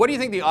what do you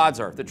think the odds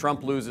are that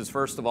Trump loses,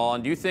 first of all?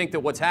 And do you think that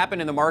what's happened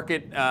in the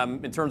market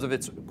in terms of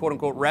its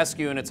quote-unquote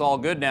rescue and it's all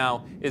good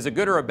now is a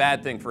good or a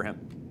bad thing for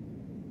him?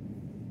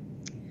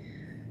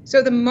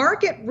 So the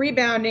market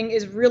rebounding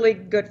is really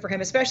good for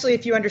him, especially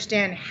if you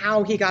understand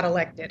how he got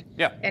elected.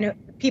 Yeah. And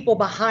people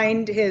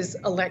behind his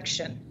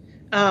election.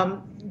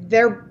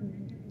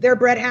 Their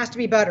bread has to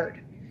be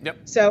buttered. Yep.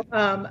 So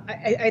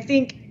I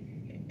think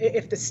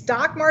if the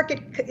stock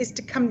market is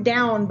to come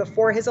down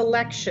before his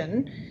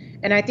election,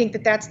 and I think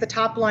that that's the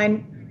top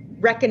line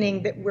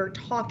reckoning that we're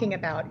talking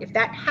about, if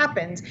that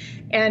happens,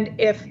 and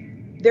if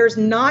there's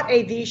not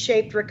a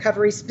V-shaped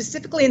recovery,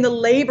 specifically in the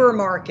labor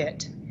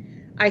market,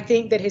 I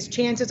think that his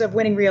chances of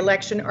winning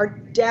re-election are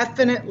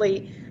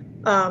definitely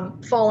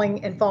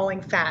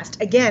falling fast.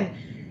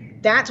 Again,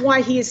 that's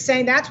why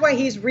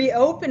he's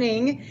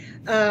reopening,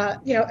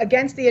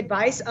 against the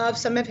advice of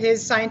some of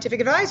his scientific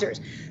advisors.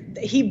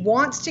 He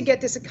wants to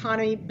get this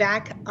economy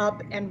back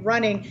up and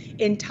running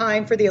in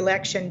time for the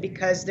election,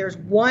 because there's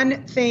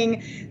one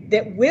thing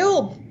that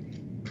will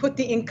put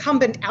the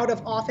incumbent out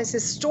of office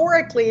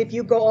historically, if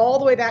you go all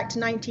the way back to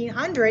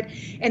 1900,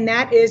 and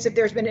that is if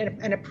there's been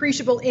an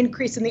appreciable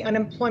increase in the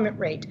unemployment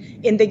rate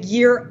in the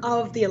year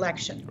of the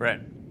election.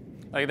 Right.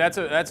 Like I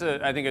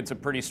think it's a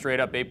pretty straight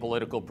up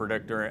apolitical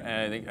predictor,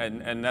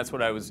 and that's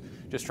what I was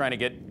just trying to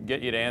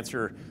get you to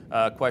answer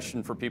a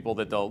question for people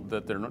that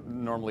they're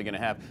normally going to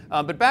have.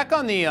 But back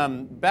on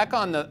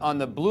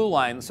the blue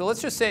line. So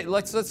let's say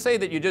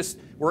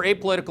that we're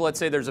apolitical. Let's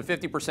say there's a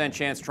 50%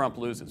 chance Trump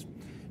loses.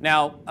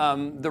 Now,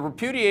 the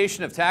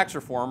repudiation of tax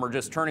reform, or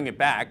just turning it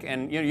back,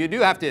 and you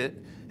do have to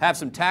have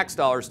some tax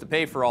dollars to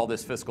pay for all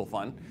this fiscal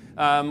fund.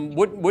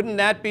 Wouldn't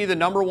that be the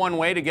number one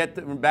way to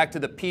get back to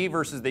the P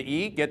versus the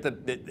E?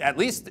 At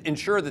least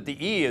ensure that the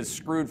E is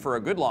screwed for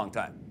a good long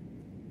time.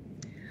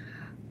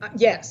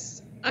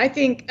 Yes, I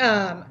think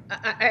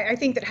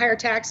that higher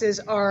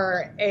taxes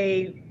are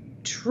a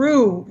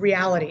true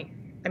reality.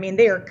 I mean,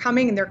 they are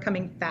coming, and they're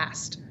coming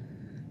fast.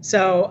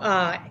 So,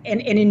 and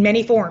in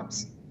many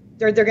forms.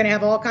 They're going to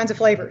have all kinds of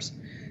flavors.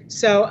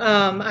 So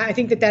I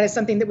think that is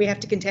something that we have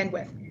to contend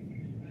with.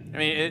 I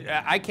mean,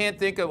 I can't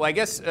think of, I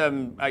guess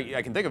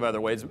I can think of other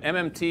ways.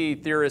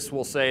 MMT theorists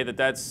will say that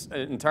that's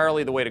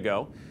entirely the way to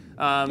go.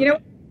 I'm going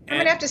to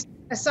have to step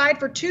aside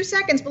for 2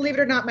 seconds, believe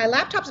it or not. My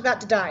laptop's about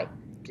to die.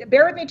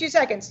 Bear with me 2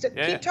 seconds.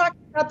 Keep talking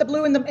about the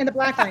blue and the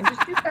black line.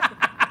 Just 2 seconds.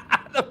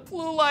 The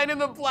blue line and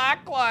the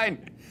black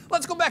line.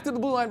 Let's go back to the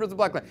blue line versus the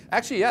black line.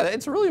 Actually, yeah,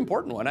 it's a really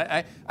important one.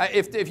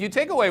 If you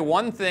take away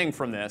one thing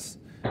from this,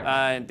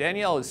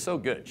 Danielle is so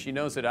good. She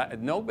knows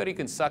that nobody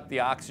can suck the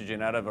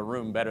oxygen out of a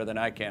room better than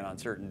I can on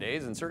certain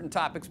days and certain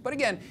topics. But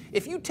again,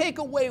 if you take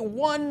away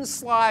one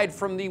slide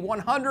from the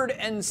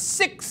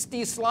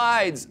 160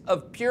 slides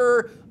of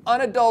pure,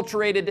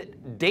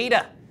 unadulterated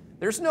data,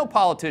 there's no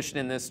politician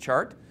in this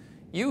chart.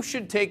 You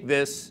should take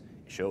this,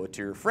 show it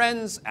to your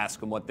friends, ask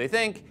them what they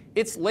think.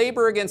 It's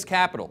labor against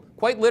capital.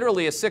 Quite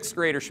literally, a sixth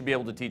grader should be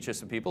able to teach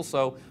this to people.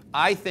 So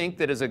I think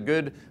that as a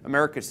good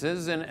American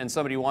citizen and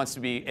somebody who wants to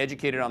be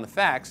educated on the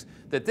facts,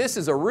 that this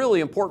is a really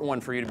important one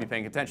for you to be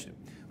paying attention to.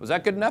 Was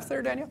that good enough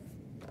there, Danielle?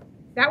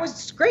 That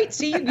was great.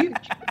 See, you've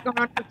gone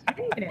on for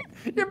 10 minutes.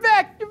 You're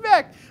back. You're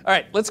back. All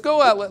right, let's go.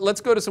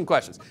 Let's go to some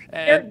questions.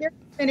 There's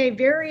been a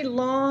very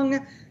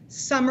long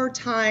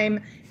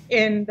summertime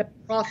in the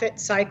profit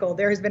cycle.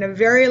 There has been a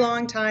very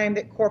long time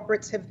that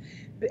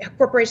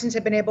corporations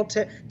have been able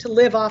to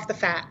live off the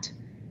fat.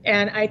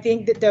 And I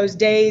think that those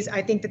days,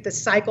 I think that the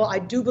cycle, I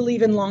do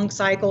believe in long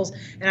cycles,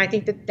 and I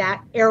think that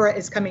that era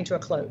is coming to a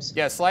close.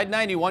 Yeah, slide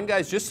 91,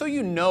 guys, just so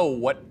you know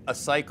what a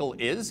cycle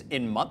is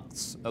in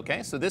months,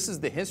 okay? So this is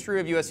the history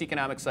of U.S.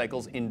 economic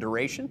cycles in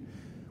duration.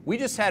 We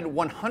just had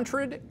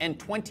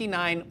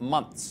 129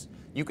 months.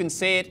 You can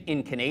say it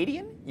in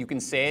Canadian, you can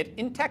say it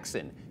in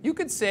Texan, you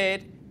could say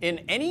it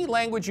in any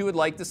language you would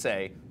like to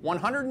say.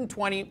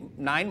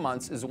 129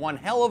 months is one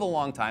hell of a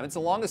long time. It's the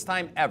longest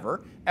time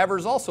ever. Ever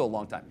is also a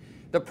long time.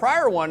 The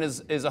prior one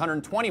is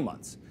 120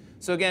 months.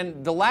 So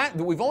again,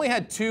 we've only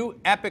had two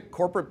epic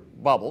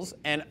corporate bubbles,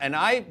 and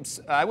I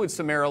would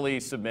summarily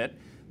submit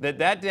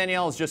that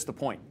Danielle is just the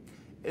point.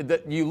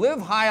 That you live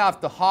high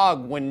off the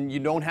hog when you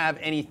don't have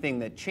anything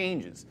that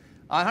changes.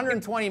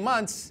 120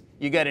 months,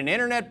 you get an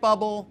internet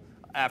bubble.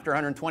 After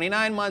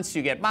 129 months,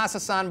 you get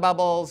Masa-san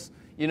bubbles.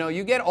 You know,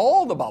 you get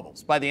all the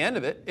bubbles by the end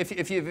of it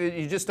if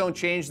you just don't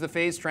change the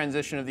phase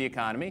transition of the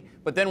economy.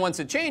 But then once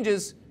it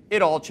changes,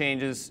 it all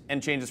changes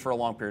and changes for a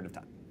long period of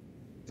time.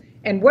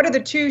 And what are the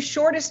two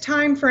shortest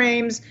time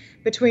frames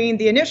between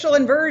the initial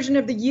inversion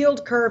of the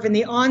yield curve and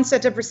the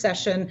onset of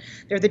recession?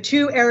 They're the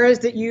two eras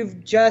that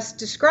you've just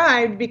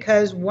described,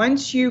 because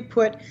once you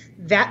put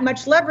that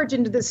much leverage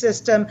into the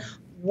system,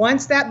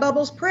 once that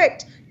bubble's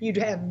pricked, you'd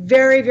have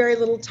very, very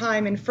little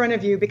time in front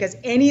of you, because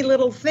any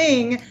little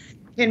thing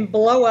can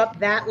blow up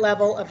that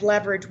level of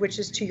leverage, which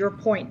is to your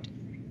point.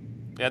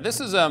 Yeah, this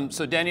is,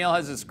 so Danielle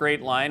has this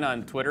great line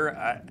on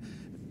Twitter.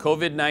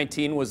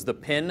 COVID-19 was the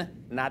pin,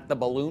 not the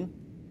balloon.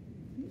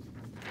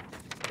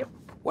 Yep.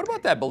 What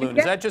about that balloon?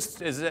 That's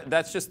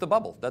just the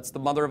bubble. That's the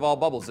mother of all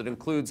bubbles. It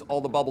includes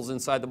all the bubbles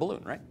inside the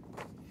balloon, right?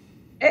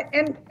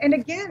 And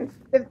again,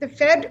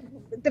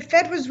 the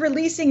Fed was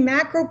releasing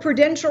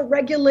macroprudential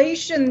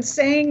regulations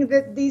saying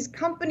that these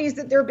companies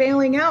that they're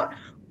bailing out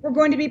were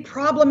going to be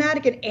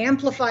problematic and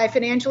amplify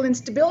financial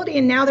instability,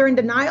 and now they're in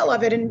denial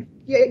of it. And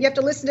you have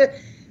to listen to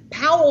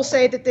Powell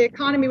say that the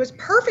economy was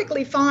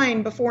perfectly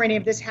fine before any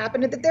of this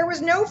happened, and that there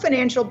was no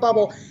financial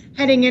bubble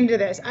heading into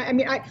this. I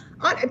mean,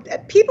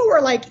 people were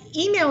like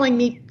emailing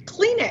me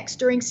Kleenex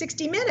during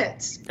 60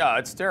 Minutes. Oh,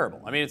 it's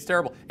terrible. I mean, it's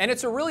terrible. And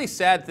it's a really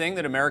sad thing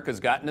that America's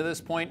gotten to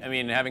this point. I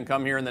mean, having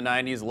come here in the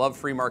 90s, love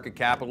free market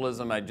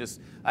capitalism.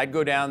 I'd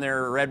go down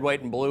there red,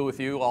 white, and blue with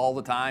you all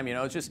the time. You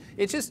know,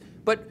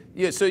 but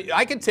yeah, so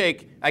I could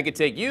take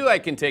you, I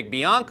can take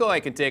Bianco, I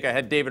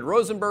had David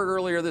Rosenberg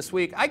earlier this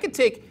week. I could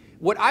take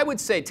what I would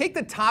say, take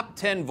the top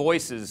 10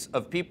 voices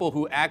of people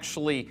who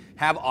actually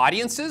have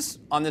audiences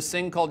on this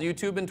thing called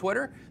YouTube and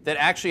Twitter that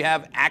actually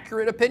have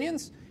accurate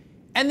opinions.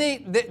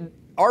 And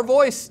our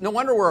voice, no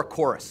wonder we're a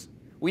chorus.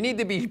 We need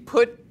to be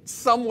put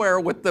somewhere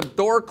with the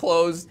door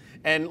closed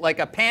and like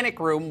a panic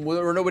room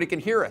where nobody can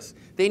hear us.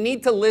 They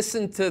need to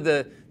listen to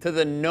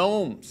the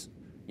gnomes,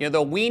 you know,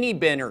 the weenie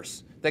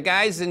binners, the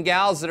guys and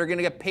gals that are going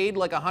to get paid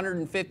like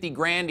 150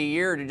 grand a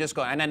year to just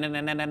go, nah, nah,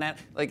 nah, nah, nah, nah.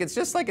 Like, it's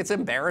just like, it's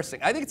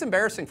embarrassing. I think it's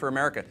embarrassing for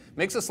America.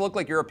 Makes us look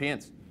like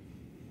Europeans.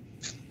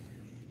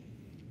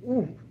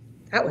 Ooh,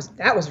 that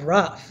was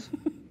rough.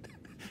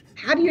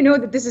 How do you know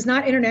that this is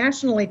not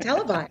internationally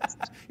televised?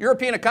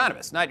 European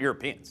economists, not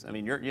Europeans. I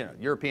mean,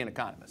 European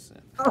economists.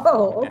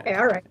 Oh, okay, yeah.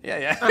 All right.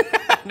 Yeah.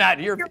 Not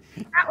European.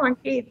 That one,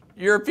 Keith.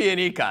 European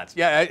econs.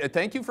 Yeah,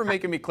 thank you for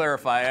making me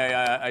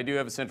clarify. I do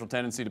have a central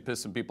tendency to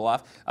piss some people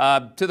off.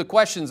 To the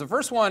questions, the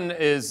first one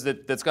is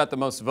that's got the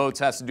most votes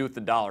has to do with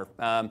the dollar.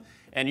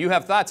 And you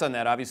have thoughts on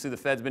that. Obviously, the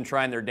Fed's been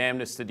trying their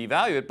damnedest to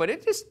devalue it, but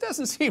it just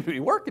doesn't seem to be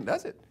working,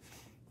 does it?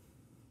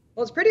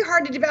 Well, it's pretty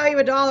hard to devalue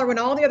a dollar when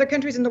all the other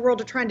countries in the world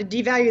are trying to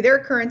devalue their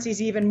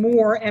currencies even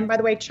more. And by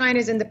the way,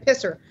 China's in the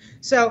pisser.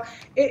 So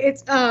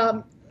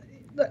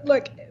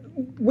look,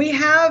 we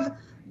have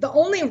the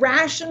only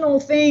rational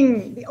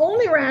thing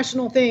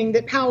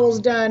that Powell's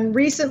done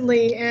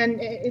recently,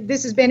 and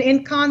this has been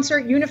in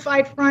concert,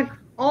 unified front,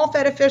 all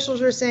Fed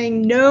officials are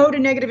saying no to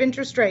negative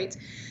interest rates.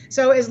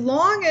 So as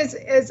long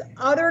as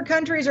other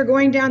countries are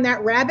going down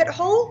that rabbit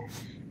hole,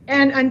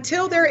 and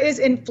until there is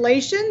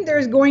inflation,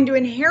 there's going to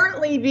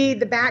inherently be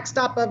the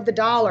backstop of the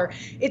dollar.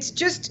 It's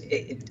just,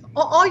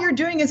 all you're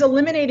doing is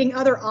eliminating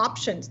other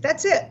options.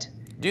 That's it.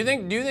 Do you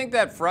think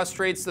that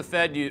frustrates the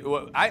Fed?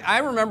 I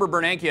remember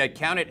Bernanke, I'd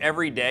count it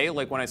every day,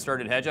 like when I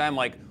started Hedgeye. I'm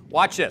like,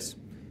 watch this.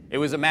 It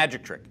was a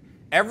magic trick.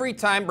 Every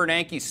time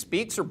Bernanke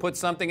speaks or puts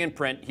something in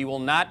print, he will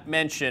not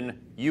mention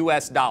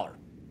U.S. dollar.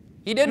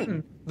 He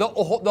didn't. The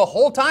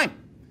whole time.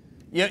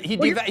 You know, he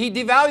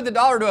devalued the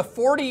dollar to a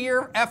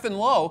 40-year effing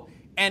low.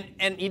 And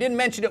he didn't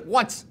mention it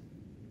once.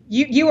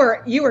 You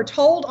are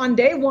told on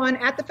day one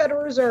at the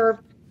Federal Reserve,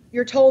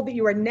 you're told that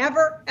you are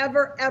never,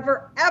 ever,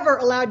 ever, ever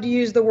allowed to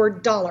use the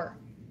word dollar.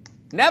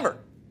 Never.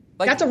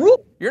 Like, that's a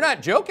rule. You're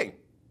not joking.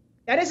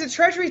 That is the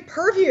Treasury's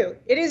purview.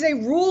 It is a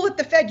rule at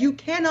the Fed. You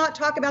cannot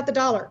talk about the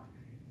dollar.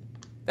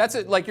 That's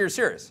it. Like, you're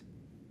serious.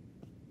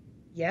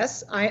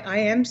 Yes, I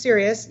am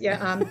serious.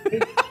 Yeah.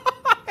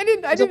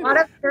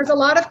 There's a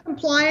lot of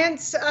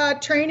compliance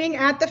training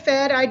at the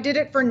Fed. I did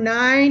it for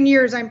 9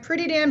 years. I'm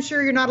pretty damn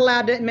sure you're not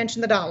allowed to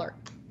mention the dollar.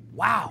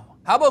 Wow.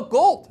 How about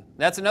gold?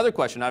 That's another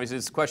question. Obviously,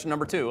 it's question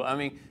number 2. I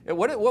mean,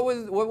 what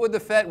would the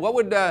Fed? What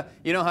would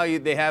you know how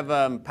they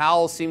have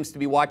Powell seems to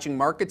be watching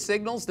market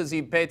signals? Does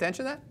he pay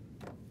attention to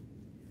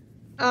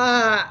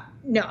that?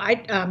 No.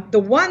 The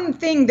one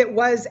thing that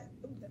was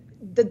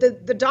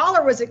the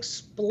dollar was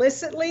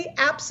explicitly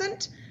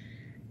absent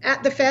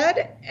at the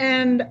Fed,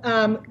 and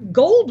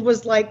gold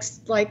was like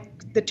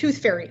the tooth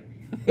fairy.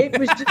 It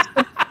was just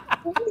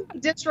completely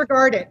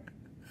disregarded.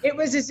 It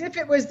was as if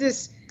it was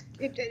this.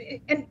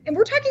 And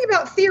we're talking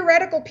about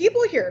theoretical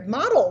people here,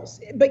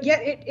 models, but yet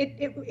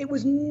it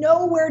was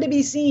nowhere to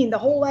be seen. The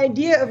whole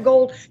idea of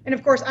gold, and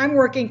of course I'm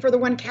working for the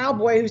one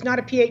cowboy who's not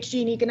a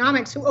PhD in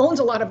economics who owns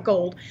a lot of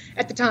gold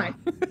at the time.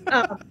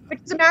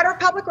 It's a matter of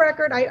public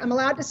record. I'm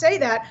allowed to say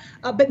that.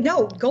 But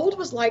no, gold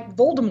was like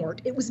Voldemort.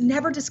 It was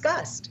never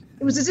discussed.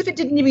 It was as if it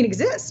didn't even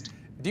exist.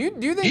 Do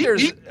you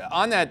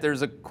think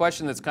there's a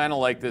question that's kind of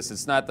like this?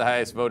 It's not the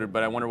highest voted,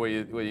 but I wonder what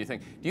you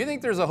think. Do you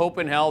think there's a hope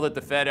in hell that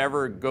the Fed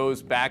ever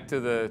goes back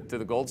to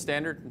the gold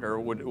standard, or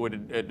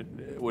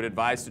would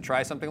advise to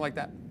try something like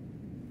that?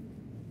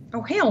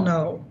 Oh, hell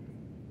no.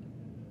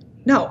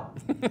 No.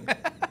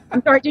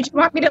 I'm sorry. Did you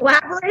want me to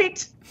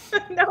elaborate?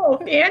 No.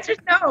 The answer is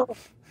no.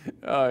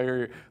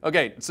 Oh,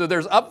 okay, so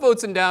there's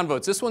upvotes and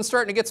downvotes. This one's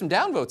starting to get some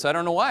downvotes. I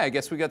don't know why. I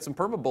guess we got some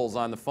permabulls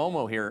on the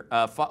FOMO here.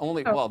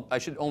 Only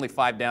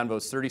 5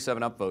 downvotes,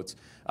 37 upvotes.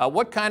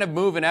 What kind of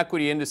move in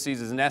equity indices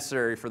is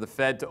necessary for the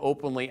Fed to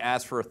openly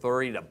ask for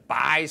authority to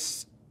buy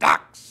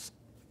stocks?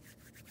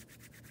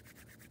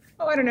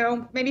 Oh, I don't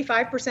know, maybe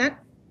 5%.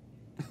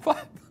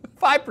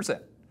 5%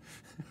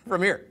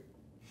 from here.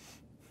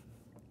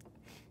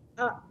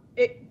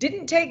 It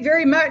didn't take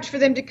very much for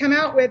them to come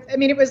out with. I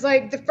mean, it was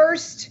like the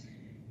first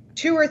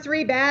 2 or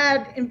 3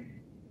 bad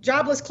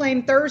jobless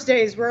claim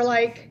Thursdays were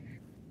like,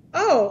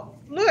 oh,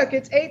 look,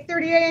 it's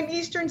 8:30 a.m.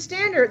 Eastern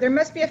Standard. There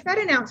must be a Fed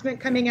announcement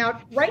coming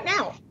out right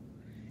now.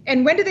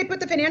 And when did they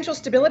put the financial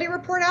stability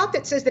report out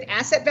that says that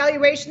asset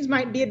valuations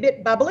might be a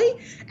bit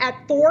bubbly? At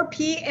 4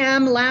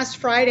 p.m. last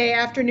Friday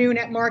afternoon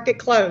at market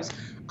close.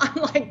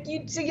 I'm like, you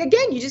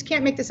just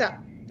can't make this up.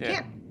 You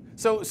can't.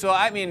 So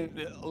I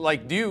mean,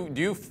 like, do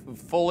you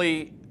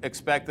fully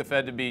expect the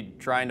Fed to be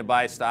trying to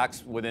buy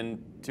stocks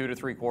within 2 to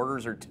 3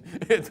 quarters, or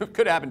it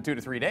could happen 2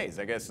 to 3 days,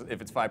 I guess,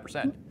 if it's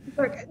 5%?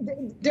 Look,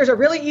 there's a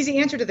really easy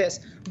answer to this.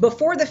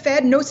 Before the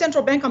Fed, no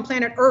central bank on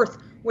planet Earth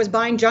was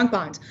buying junk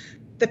bonds.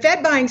 The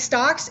Fed buying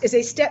stocks is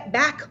a step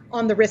back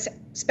on the risk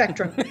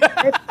spectrum.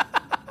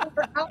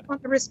 We're out on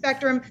the risk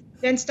spectrum,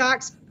 then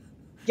stocks.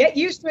 Get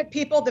used to it,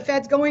 people. The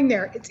Fed's going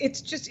there.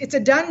 It's a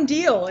done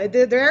deal.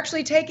 They're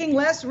actually taking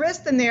less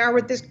risk than they are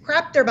with this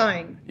crap they're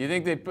buying. You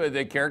think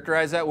they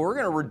characterize that? Well, we're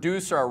going to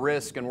reduce our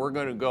risk, and we're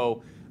going to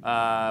go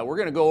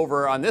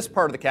over on this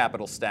part of the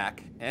capital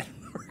stack, and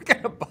we're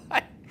going to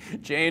buy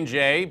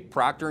J&J,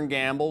 Procter &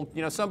 Gamble.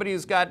 You know, somebody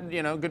who's got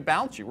good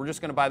balance sheet. We're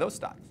just going to buy those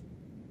stocks.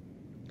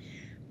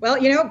 Well,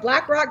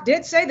 BlackRock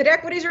did say that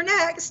equities are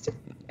next,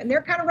 and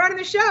they're kind of running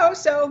the show.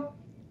 So,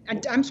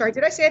 I'm sorry,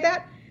 did I say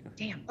that?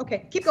 Damn.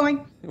 Okay, keep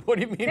going. What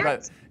do you mean by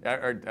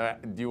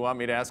that? Do you want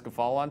me to ask a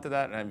follow-on to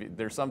that? I mean,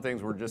 there's some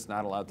things we're just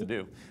not allowed to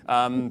do.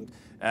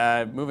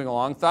 Moving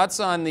along, thoughts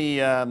on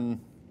the...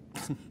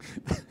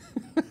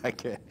 I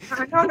can't.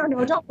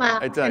 No, don't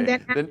laugh. I tell you,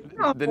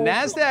 the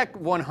NASDAQ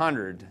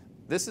 100,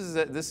 this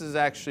is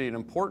actually an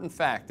important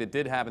fact that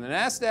did happen. The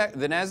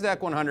NASDAQ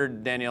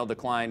 100, Danielle,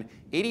 declined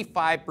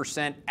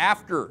 85%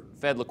 after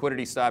Fed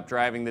liquidity stopped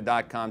driving the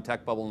dot-com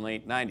tech bubble in the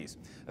late 90s.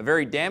 A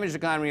very damaged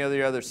economy on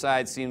the other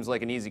side seems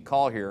like an easy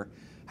call here.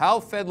 How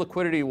Fed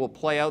liquidity will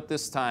play out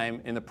this time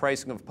in the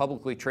pricing of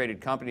publicly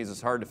traded companies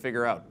is hard to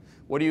figure out.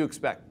 What do you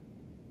expect?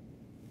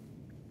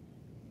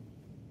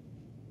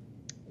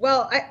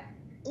 Well,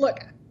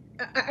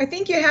 I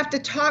think you have to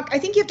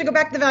go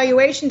back to the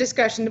valuation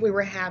discussion that we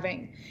were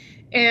having.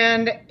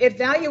 And if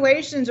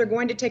valuations are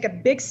going to take a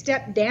big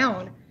step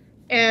down,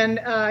 and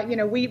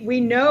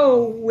we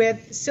know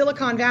with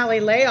Silicon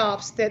Valley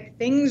layoffs that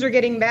things are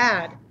getting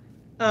bad.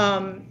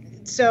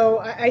 So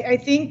I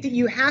think that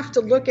you have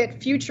to look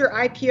at future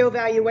IPO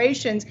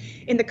valuations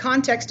in the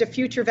context of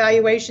future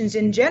valuations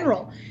in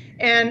general,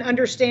 and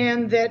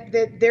understand that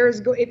if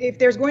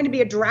there's going to be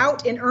a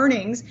drought in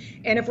earnings,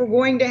 and if we're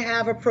going to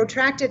have a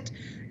protracted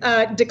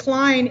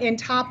decline in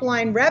top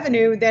line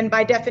revenue, then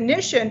by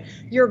definition,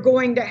 you're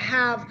going to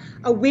have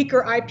a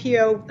weaker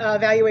IPO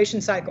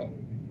valuation cycle.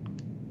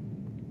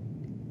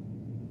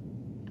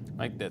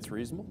 I think that's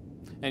reasonable.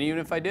 And even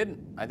if I didn't,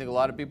 I think a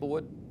lot of people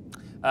would.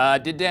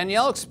 Did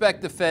Danielle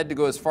expect the Fed to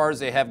go as far as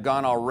they have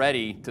gone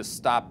already to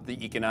stop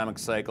the economic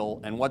cycle?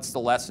 And what's the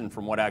lesson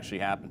from what actually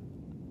happened?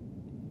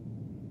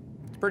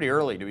 It's pretty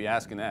early to be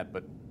asking that,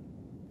 but.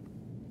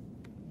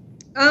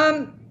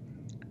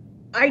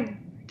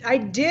 I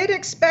did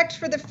expect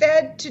for the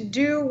Fed to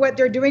do what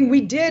they're doing.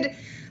 We did,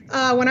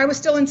 when I was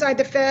still inside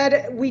the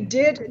Fed, we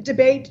did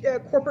debate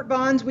corporate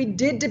bonds. We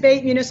did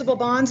debate municipal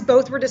bonds.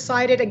 Both were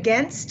decided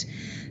against.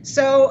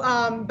 So,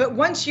 but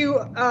once you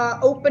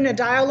open a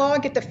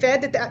dialogue at the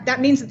Fed, that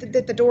means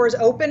that the door is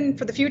open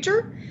for the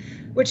future,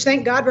 which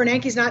thank God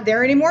Bernanke's not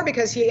there anymore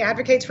because he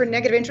advocates for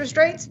negative interest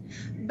rates.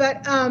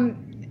 But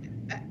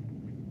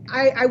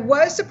I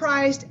was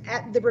surprised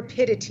at the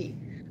rapidity.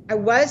 I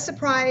was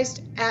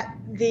surprised at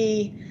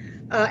the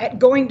at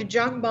going to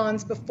junk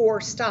bonds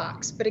before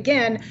stocks. But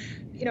again,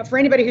 you know, for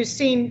anybody who's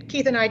seen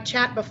Keith and I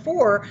chat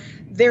before,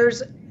 there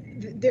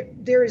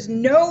is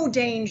no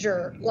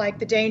danger like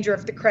the danger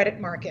of the credit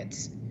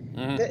markets.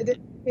 Mm-hmm.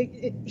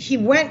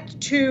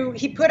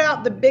 He put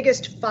out the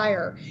biggest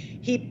fire.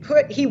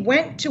 He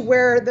went to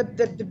where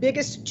the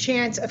biggest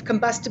chance of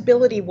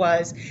combustibility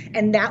was,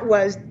 and that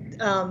was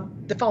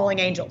the falling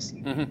angels.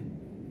 Mm-hmm.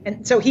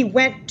 And so he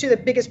went to the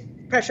biggest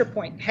pressure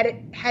point.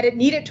 Had it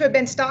needed to have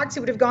been stocks, he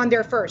would have gone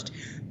there first.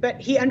 But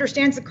he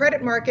understands the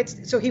credit markets,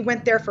 so he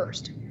went there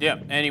first. Yeah,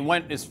 and he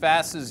went as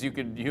fast as you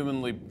could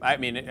humanly, I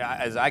mean,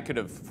 as I could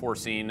have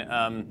foreseen,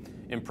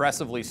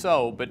 impressively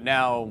so, but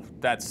now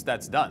that's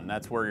done.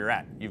 That's where you're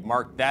at. You've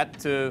marked that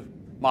to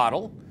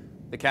model.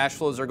 The cash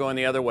flows are going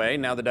the other way.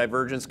 Now the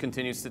divergence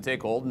continues to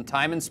take hold, and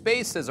time and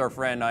space, as our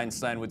friend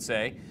Einstein would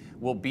say,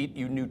 will beat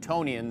you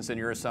Newtonians and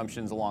your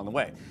assumptions along the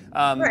way.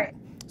 Right.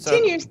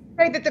 Continues to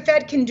say that the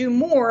Fed can do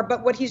more,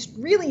 but what he's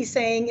really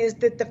saying is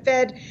that the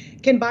Fed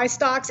can buy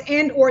stocks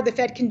and or the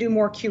Fed can do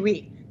more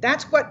QE.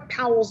 That's what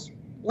Powell's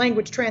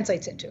language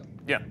translates into.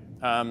 Yeah.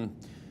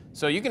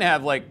 So you can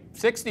have like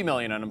 60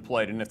 million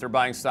unemployed, and if they're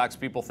buying stocks,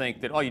 people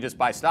think that, oh, you just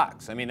buy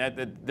stocks. I mean,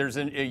 there's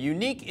a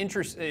unique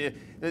interest.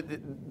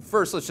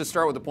 First, let's just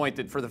start with the point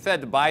that for the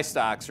Fed to buy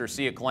stocks or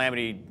see a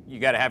calamity, you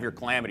got to have your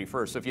calamity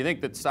first. So if you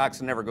think that stocks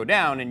can never go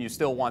down and you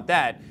still want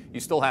that, you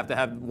still have to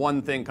have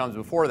one thing comes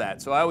before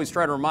that. So I always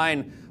try to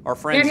remind our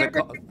friends that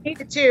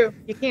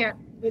you can't.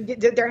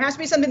 There has to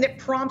be something that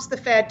prompts the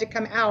Fed to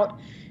come out,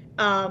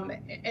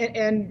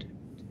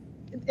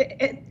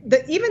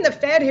 even the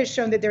Fed has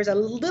shown that there's a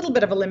little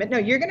bit of a limit. No,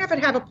 you're going to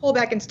have a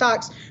pullback in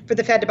stocks for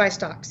the Fed to buy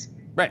stocks.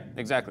 Right,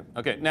 exactly.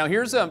 Okay, now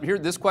here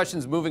this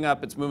question's moving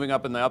up. It's moving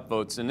up in the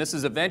upvotes, and this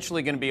is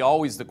eventually going to be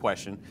always the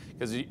question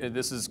because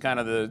this is kind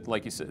of the,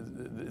 like you said,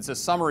 it's a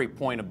summary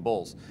point of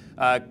bulls.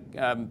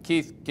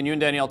 Keith, can you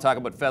and Danielle talk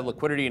about Fed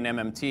liquidity and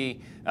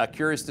MMT?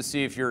 Curious to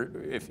see if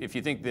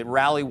you think the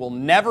rally will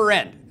never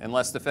end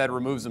unless the Fed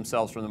removes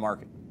themselves from the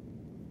market.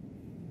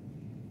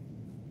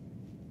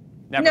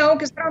 Never. No,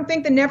 because I don't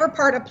think the never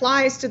part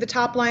applies to the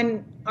top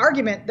line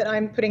argument that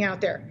I'm putting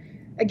out there.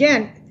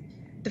 Again,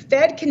 the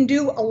Fed can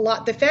do a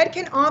lot. The Fed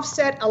can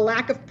offset a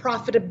lack of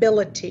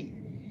profitability,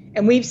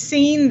 and we've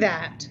seen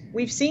that.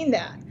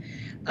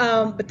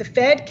 But the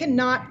Fed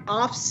cannot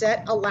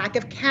offset a lack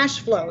of cash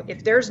flow.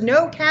 If there's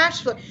no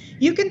cash flow,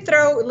 you can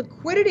throw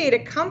liquidity at a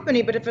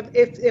company, but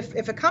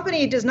if a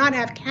company does not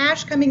have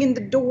cash coming in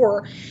the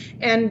door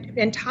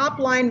and top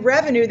line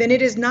revenue, then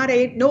it is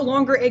no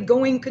longer a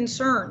going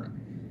concern.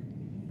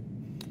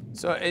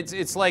 So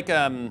it's like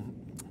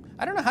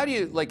I don't know, how do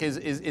you, like,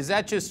 is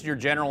that just your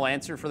general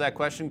answer for that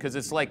question? Because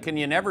it's like, can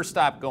you never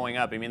stop going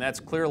up? I mean,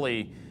 that's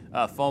clearly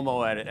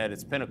FOMO at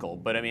its pinnacle.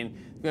 But I mean,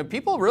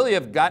 people really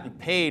have gotten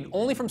paid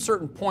only from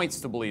certain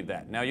points to believe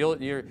that. Now,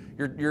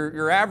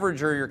 your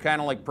average or your kind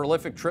of like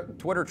prolific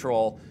Twitter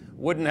troll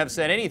wouldn't have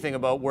said anything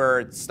about where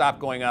it stopped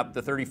going up,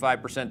 the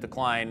 35%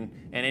 decline,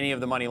 and any of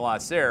the money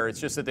lost there. It's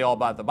just that they all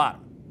bought at the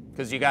bottom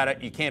because you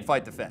can't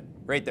fight the Fed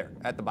right there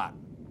at the bottom.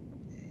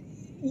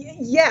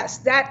 Yes,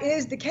 that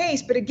is the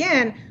case. But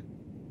again,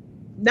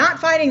 not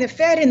fighting the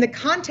Fed in the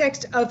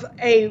context of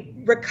a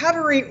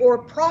recovery or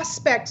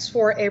prospects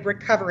for a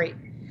recovery.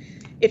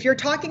 If you're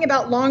talking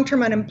about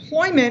long-term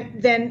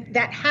unemployment, then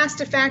that has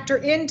to factor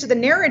into the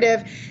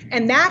narrative,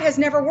 and that has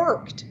never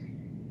worked.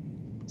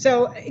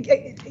 So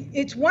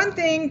it's one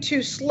thing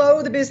to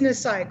slow the business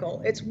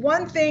cycle. It's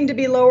one thing to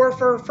be lower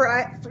for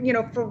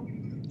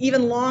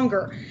even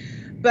longer.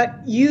 But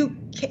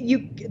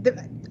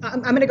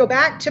I'm going to go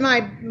back to my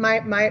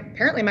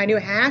apparently my new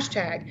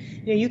hashtag.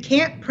 You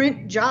can't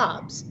print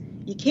jobs.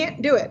 You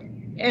can't do it.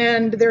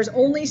 And there's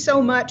only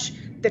so much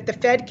that the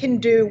Fed can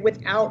do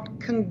without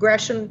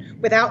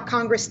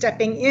Congress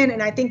stepping in.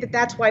 And I think that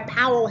that's why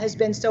Powell has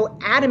been so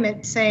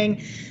adamant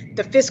saying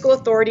the fiscal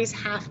authorities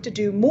have to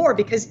do more,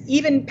 because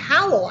even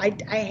Powell,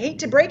 I hate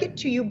to break it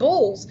to you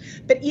bulls,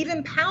 but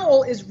even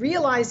Powell is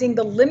realizing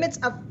the limits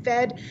of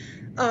the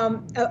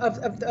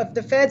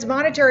Fed's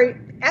monetary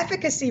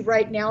efficacy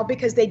right now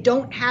because they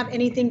don't have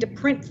anything to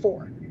print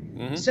for.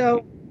 Mm-hmm.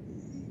 So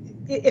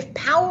if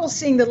Powell's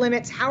seeing the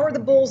limits, how are the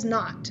bulls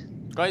not?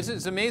 Guys,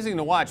 it's amazing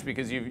to watch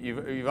because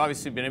you've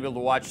obviously been able to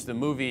watch the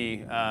movie,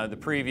 the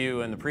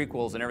preview and the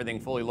prequels and everything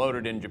fully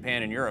loaded in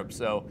Japan and Europe.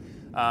 So,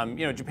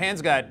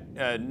 Japan's got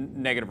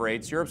negative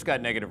rates, Europe's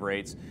got negative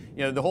rates.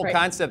 The whole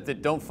concept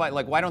that don't fight,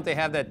 like why don't they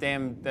have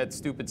that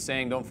stupid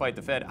saying, don't fight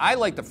the Fed? I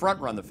like to front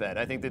run the Fed.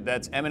 I think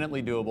that's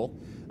eminently doable.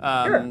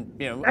 Sure.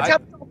 That's how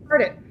people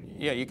heard it.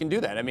 Yeah, you can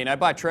do that. I mean, I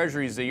bought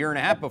treasuries a year and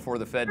a half before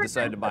the Fed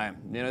decided to buy them.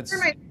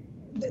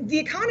 The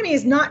economy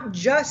is not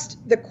just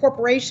the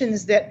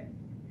corporations that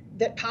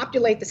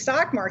populate the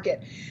stock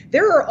market.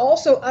 There are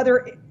also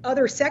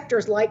other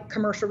sectors like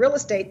commercial real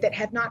estate that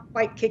have not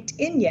quite kicked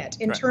in yet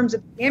in terms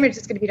of damage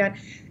that's going to be done.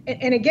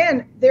 And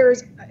again,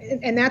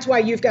 and that's why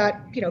you've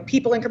got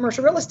people in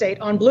commercial real estate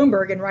on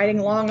Bloomberg and writing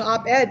long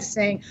op-eds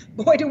saying,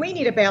 boy, do we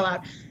need a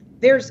bailout.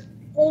 There's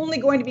only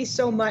going to be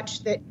so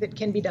much that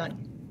can be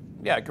done.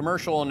 Yeah,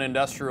 commercial and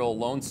industrial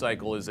loan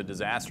cycle is a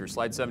disaster.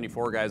 Slide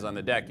 74, guys, on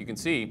the deck. You can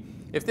see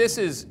if this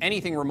is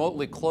anything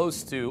remotely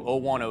close to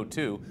 01,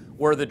 02,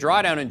 where the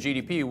drawdown in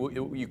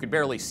GDP, you could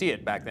barely see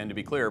it back then, to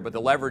be clear, but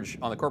the leverage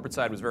on the corporate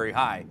side was very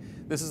high.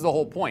 This is the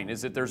whole point,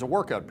 is that there's a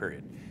workout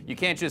period. You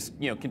can't just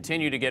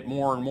continue to get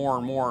more and more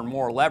and more and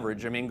more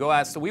leverage. I mean, go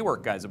ask the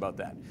WeWork guys about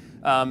that.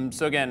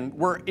 So again,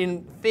 we're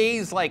in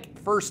phase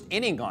like first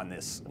inning on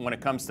this when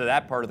it comes to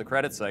that part of the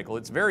credit cycle.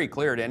 It's very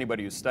clear to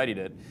anybody who's studied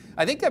it.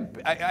 I think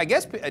that, I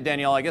guess,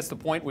 Danielle, the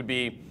point would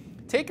be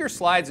take your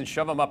slides and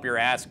shove them up your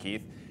ass,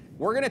 Keith.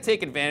 We're going to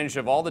take advantage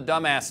of all the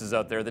dumbasses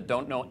out there that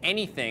don't know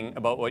anything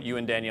about what you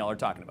and Danielle are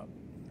talking about.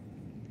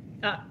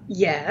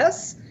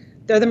 Yes,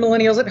 they're the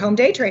millennials at home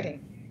day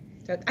trading.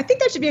 So I think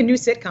that should be a new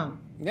sitcom.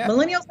 Yeah.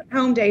 Millennials at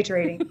home day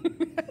trading.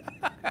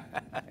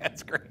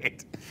 That's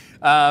great.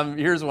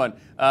 Here's one.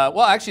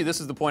 Well, actually,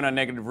 this is the point on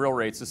negative real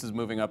rates. This is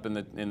moving up in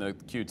the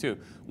Q2.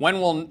 When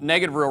will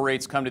negative real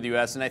rates come to the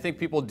U.S.? And I think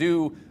people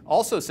do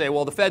also say,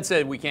 well, the Fed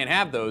said we can't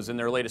have those in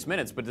their latest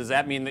minutes, but does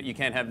that mean that you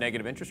can't have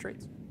negative interest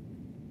rates?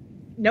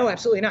 No,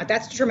 absolutely not.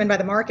 That's determined by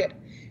the market.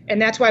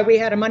 And that's why we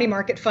had a money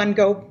market fund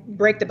go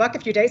break the buck a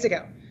few days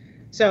ago.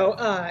 So,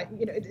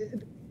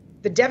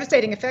 the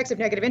devastating effects of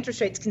negative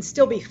interest rates can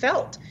still be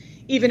felt,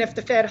 even if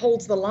the Fed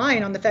holds the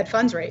line on the Fed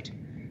funds rate.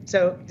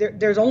 So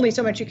there's only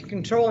so much you can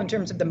control in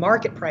terms of the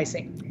market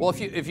pricing. Well,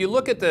 if you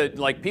look at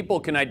people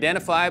can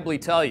identifiably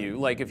tell you,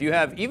 like if you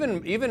have,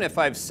 even if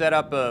I've set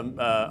up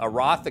a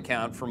Roth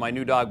account for my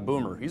new dog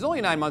Boomer, he's only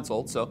 9 months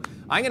old, so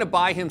I'm going to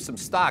buy him some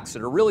stocks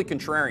that are really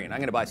contrarian. I'm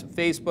going to buy some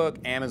Facebook,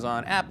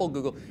 Amazon, Apple,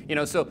 Google,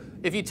 so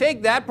if you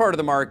take that part of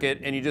the market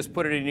and you just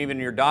put it in even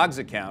your dog's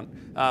account,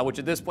 which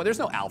at this point, there's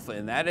no alpha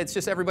in that, it's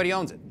just everybody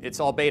owns it.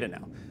 It's all beta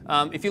now.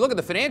 If you look at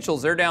the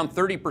financials, they're down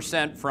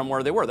 30% from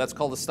where they were. That's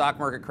called the stock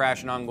market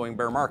crash and ongoing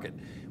bear market.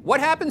 What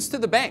happens to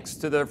the banks,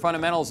 to their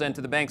fundamentals and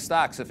to the bank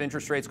stocks if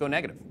interest rates go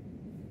negative?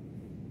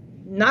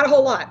 Not a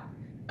whole lot.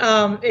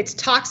 It's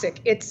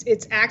toxic. It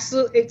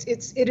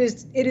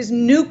is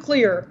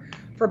nuclear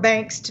for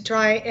banks to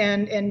try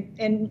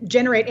and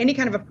generate any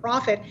kind of a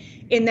profit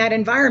in that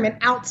environment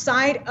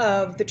outside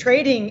of the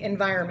trading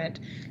environment.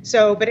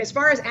 So, but as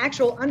far as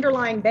actual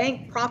underlying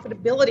bank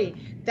profitability,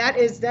 it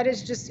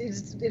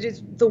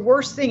is the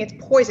worst thing. It's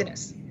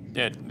poisonous.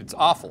 Yeah, it's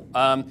awful.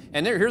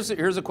 And here's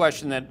a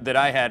question that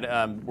I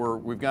had.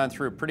 We've gone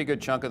through a pretty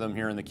good chunk of them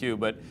here in the queue,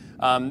 but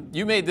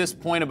you made this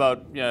point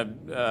about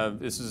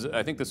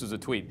I think this was a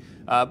tweet.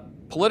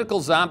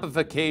 Political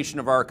zombification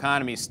of our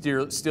economy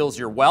steals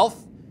your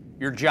wealth,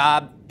 your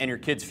job, and your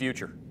kids'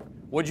 future.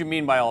 What do you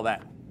mean by all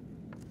that?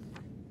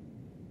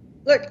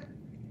 Look,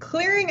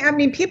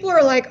 people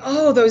are like,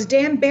 oh, those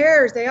damn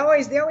bears. They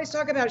always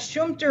talk about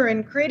Schumter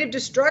and creative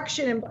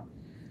destruction. And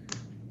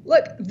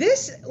look,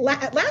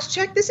 at last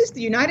check, this is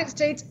the United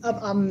States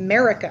of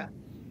America.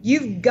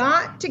 You've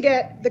got to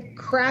get the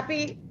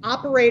crappy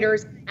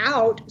operators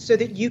out so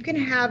that you can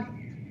have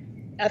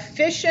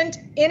efficient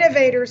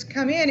innovators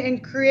come in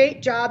and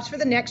create jobs for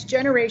the next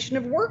generation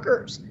of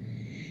workers.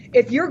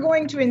 If you're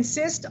going to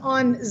insist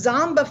on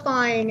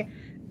zombifying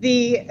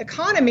the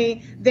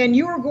economy, then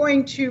you are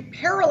going to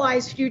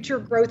paralyze future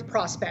growth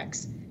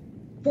prospects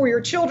for your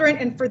children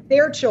and for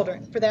their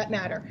children, for that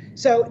matter.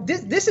 So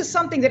this is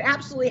something that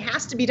absolutely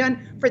has to be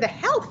done for the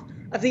health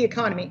of the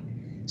economy.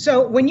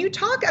 So when you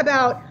talk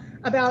about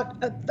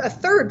a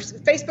third,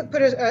 Facebook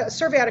put a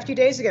survey out a few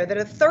days ago that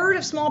a third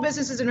of small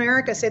businesses in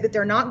America say that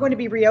they're not going to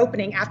be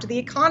reopening after the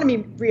economy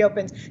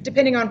reopens,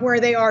 depending on where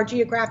they are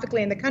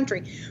geographically in the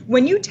country.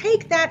 When you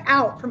take that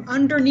out from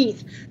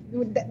underneath,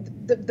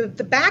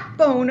 the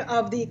backbone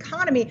of the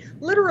economy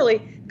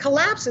literally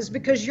collapses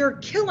because you're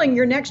killing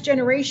your next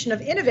generation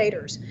of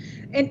innovators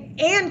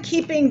and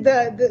keeping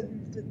the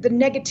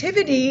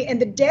negativity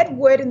and the dead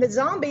wood and the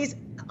zombies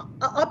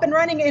up and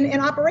running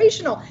and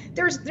operational.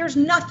 There's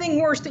nothing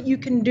worse that you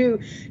can do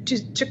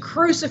to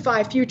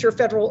crucify future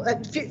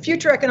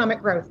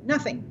economic growth.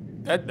 Nothing.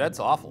 That's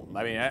awful.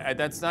 I mean,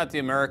 that's not the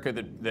America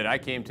that I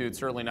came to. It's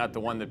certainly not the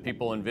one that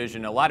people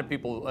envision. A lot of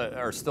people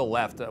are still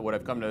left. What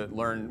I've come to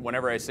learn,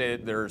 whenever I say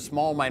it, there are a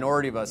small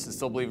minority of us that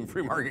still believe in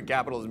free market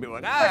capitalism. People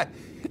are like,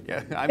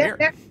 yeah, I'm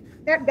here.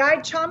 that guy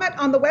Chomet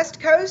on the West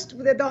Coast,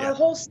 the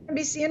whole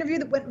NBC interview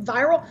that went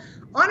viral.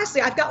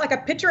 Honestly, I've got like a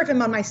picture of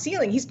him on my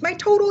ceiling. He's my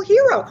total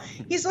hero.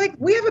 He's like,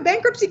 we have a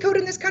bankruptcy code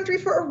in this country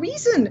for a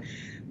reason.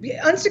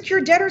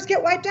 Unsecured debtors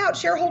get wiped out.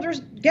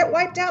 Shareholders get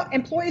wiped out.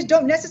 Employees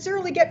don't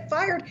necessarily get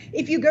fired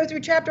if you go through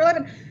Chapter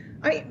 11.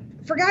 I mean,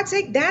 for God's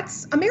sake,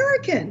 that's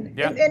American.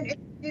 Yeah. And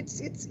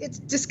it's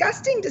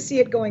disgusting to see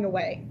it going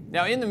away.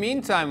 Now, in the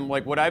meantime,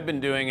 like what I've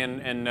been doing,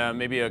 and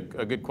maybe a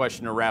good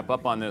question to wrap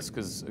up on this,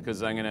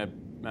 because I'm going to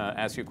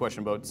ask you a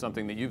question about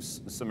something that you've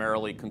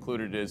summarily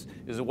concluded is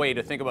a way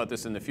to think about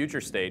this in the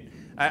future state.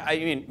 I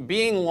mean,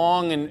 being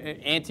long in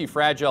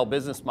anti-fragile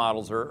business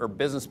models or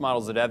business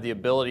models that have the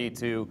ability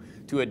to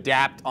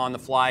adapt on the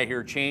fly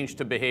here, change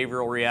to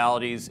behavioral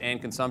realities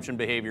and consumption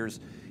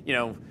behaviors. You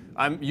know,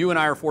 you and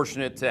I are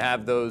fortunate to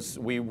have those.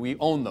 We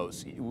own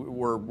those.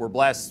 We're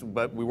blessed,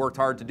 but we worked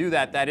hard to do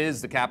that. That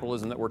is the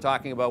capitalism that we're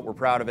talking about. We're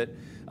proud of it.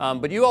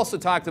 But you also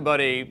talked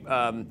about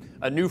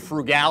a new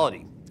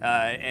frugality.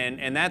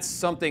 And that's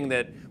something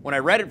that when I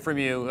read it from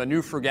you, a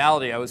new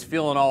frugality, I was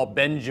feeling all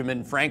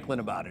Benjamin Franklin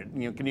about it.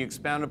 You know, can you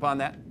expound upon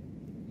that?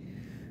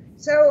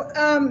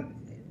 So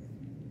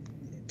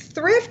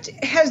thrift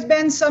has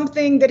been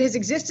something that has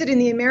existed in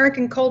the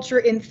American culture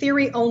in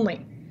theory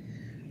only.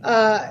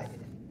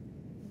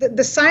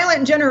 The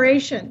silent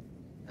generation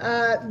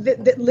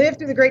that lived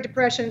through the Great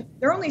Depression,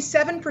 they're only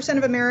 7%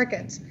 of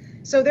Americans.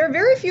 So there are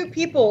very few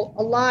people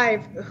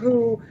alive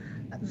who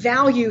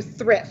value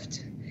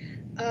thrift.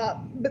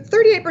 But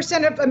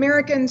 38% of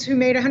Americans who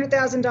made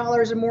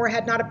 $100,000 or more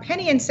had not a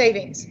penny in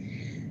savings.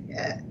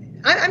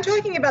 I'm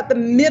talking about the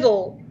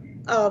middle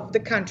of the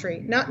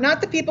country,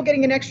 not the people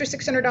getting an extra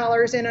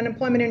 $600 in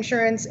unemployment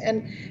insurance,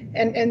 and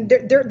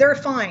they're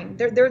fine.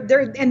 They're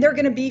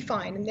going to be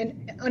fine,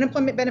 and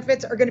unemployment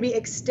benefits are going to be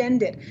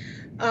extended.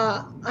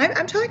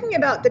 I'm talking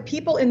about the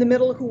people in the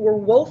middle who were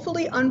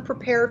woefully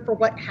unprepared for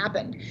what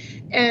happened,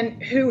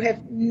 and who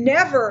have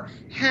never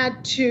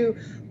had to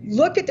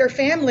look at their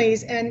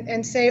families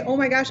and say, oh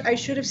my gosh, I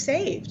should have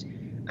saved.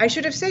 I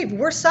should have saved.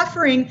 We're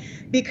suffering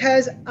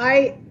because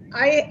I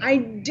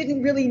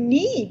didn't really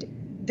need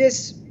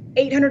this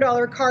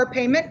 $800 car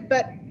payment,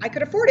 but I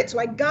could afford it, so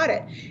I got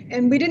it.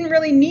 And we didn't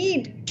really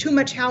need too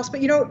much house,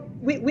 but you know,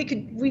 we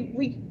could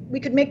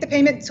make the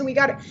payment, so we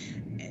got it.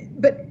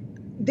 But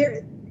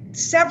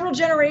several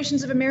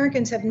generations of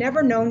Americans have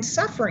never known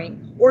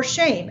suffering or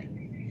shame.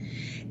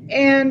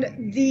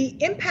 And the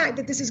impact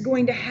that this is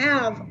going to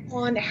have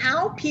on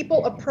how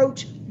people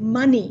approach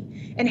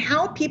money and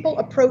how people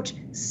approach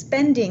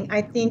spending,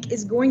 I think,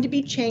 is going to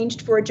be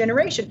changed for a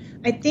generation.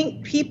 I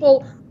think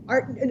people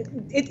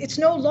it's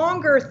no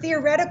longer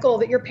theoretical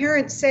that your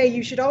parents say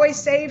you should always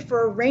save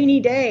for a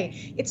rainy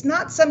day. It's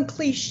not some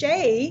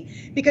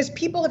cliche, because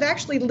people have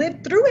actually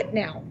lived through it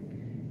now.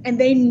 And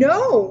they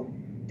know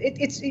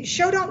it's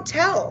show don't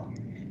tell.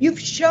 You've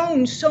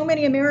shown so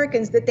many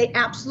Americans that they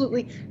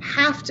absolutely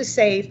have to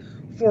save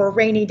for a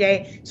rainy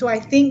day. So I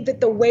think that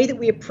the way that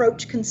we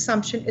approach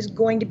consumption is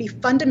going to be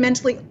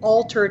fundamentally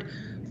altered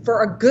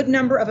for a good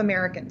number of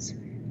Americans.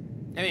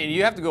 I mean,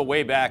 you have to go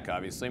way back,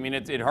 obviously. I mean,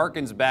 it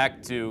harkens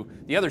back to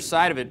the other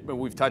side of it, but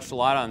we've touched a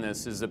lot on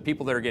this, is the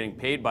people that are getting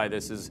paid by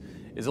this is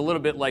a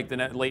little bit like the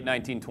late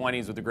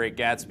 1920s with the Great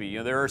Gatsby. You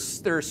know, there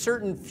are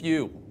certain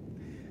few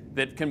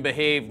that can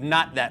behave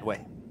not that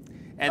way.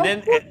 And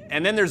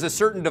then there's a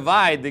certain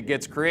divide that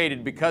gets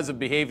created because of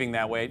behaving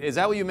that way. Is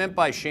that what you meant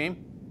by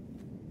shame?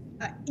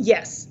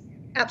 Yes,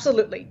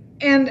 absolutely.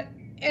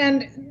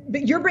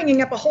 But you're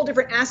bringing up a whole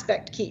different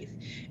aspect, Keith,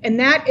 and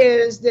that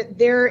is that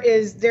there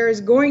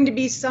is going to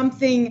be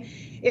something.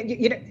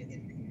 You know,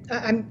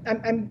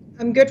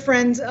 I'm good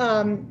friends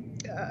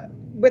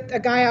with a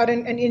guy out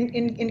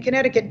in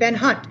Connecticut, Ben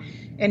Hunt,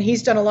 and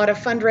he's done a lot of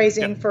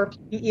fundraising for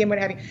PPE and what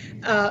have you.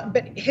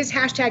 But his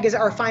hashtag is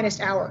Our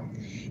Finest Hour,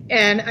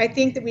 and I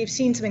think that we've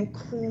seen some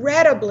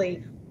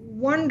incredibly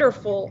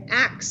wonderful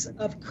acts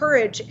of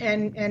courage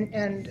and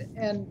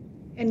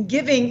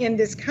giving in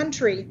this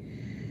country.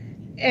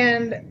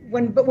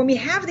 But when we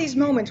have these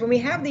moments, when we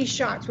have these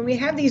shocks, when we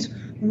have these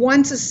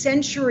once a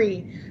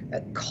century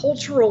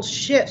cultural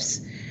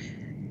shifts,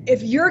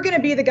 if you're going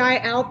to be the guy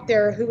out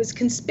there who is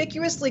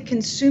conspicuously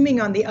consuming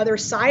on the other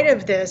side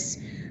of this,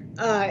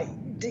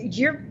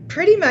 you're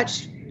pretty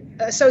much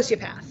a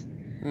sociopath.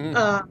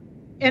 Mm.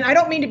 And I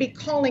don't mean to be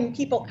calling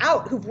people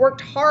out who've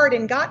worked hard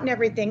and gotten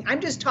everything. I'm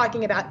just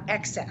talking about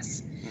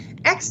excess.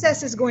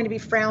 Excess is going to be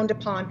frowned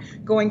upon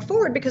going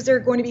forward because there are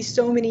going to be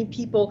so many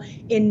people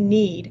in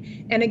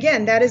need. And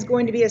again, that is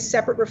going to be a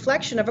separate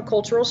reflection of a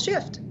cultural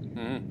shift.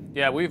 Mm-hmm.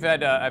 Yeah, we've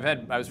had,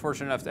 I was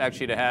fortunate enough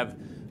to have,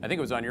 I think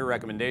it was on your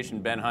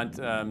recommendation, Ben Hunt,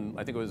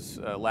 I think it was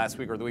last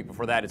week or the week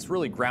before that. It's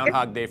really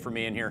Groundhog Day for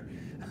me in here.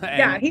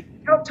 Yeah, he's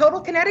a total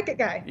Connecticut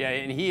guy. Yeah,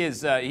 and he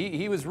is,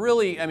 he was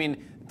really, I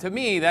mean, to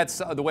me,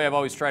 that's the way I've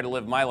always tried to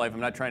live my life. I'm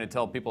not trying to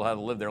tell people how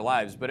to live their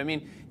lives, but I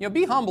mean, you know,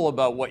 be humble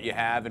about what you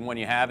have and when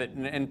you have it,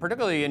 and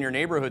particularly in your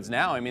neighborhoods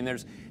now. I mean,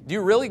 do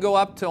you really go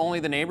up to only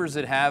the neighbors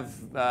that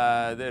have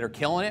that are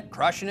killing it,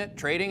 crushing it,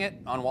 trading it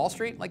on Wall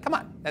Street? Like, come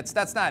on, that's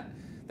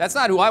That's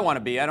not who I want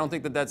to be. I don't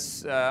think that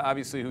that's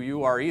obviously who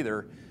you are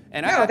either.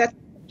 And no, that's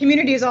what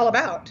community is all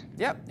about.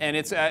 Yeah, and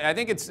I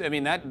think it's, I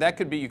mean, that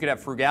could be, you could have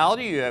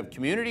frugality, you have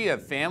community, you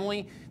have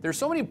family. There's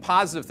so many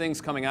positive things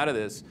coming out of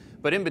this.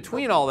 But in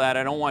between all that,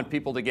 I don't want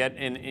people to get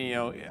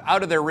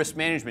out of their risk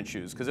management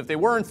shoes. Because if they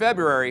were in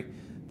February,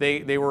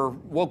 they were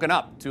woken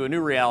up to a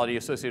new reality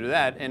associated with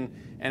that. And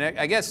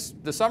I guess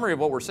the summary of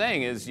what we're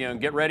saying is,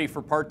 get ready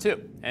for part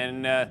 2.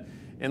 And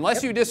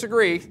unless you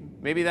disagree,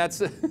 maybe that's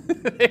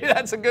maybe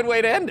that's a good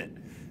way to end it.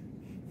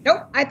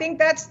 Nope, I think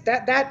that's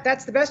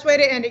the best way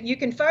to end it. You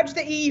can fudge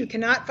the E, you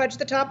cannot fudge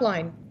the top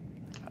line.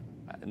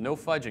 No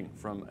fudging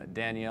from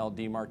Danielle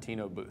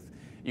DiMartino Booth.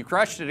 You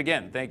crushed it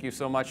again. Thank you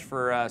so much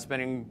for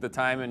spending the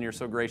time, and you're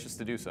so gracious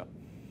to do so.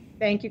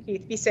 Thank you,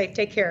 Keith. Be safe.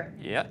 Take care.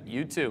 Yeah,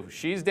 you too.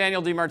 She's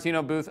Danielle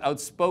DiMartino Booth,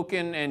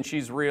 outspoken, and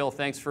she's real.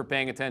 Thanks for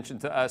paying attention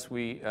to us.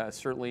 We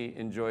certainly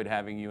enjoyed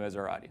having you as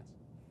our audience.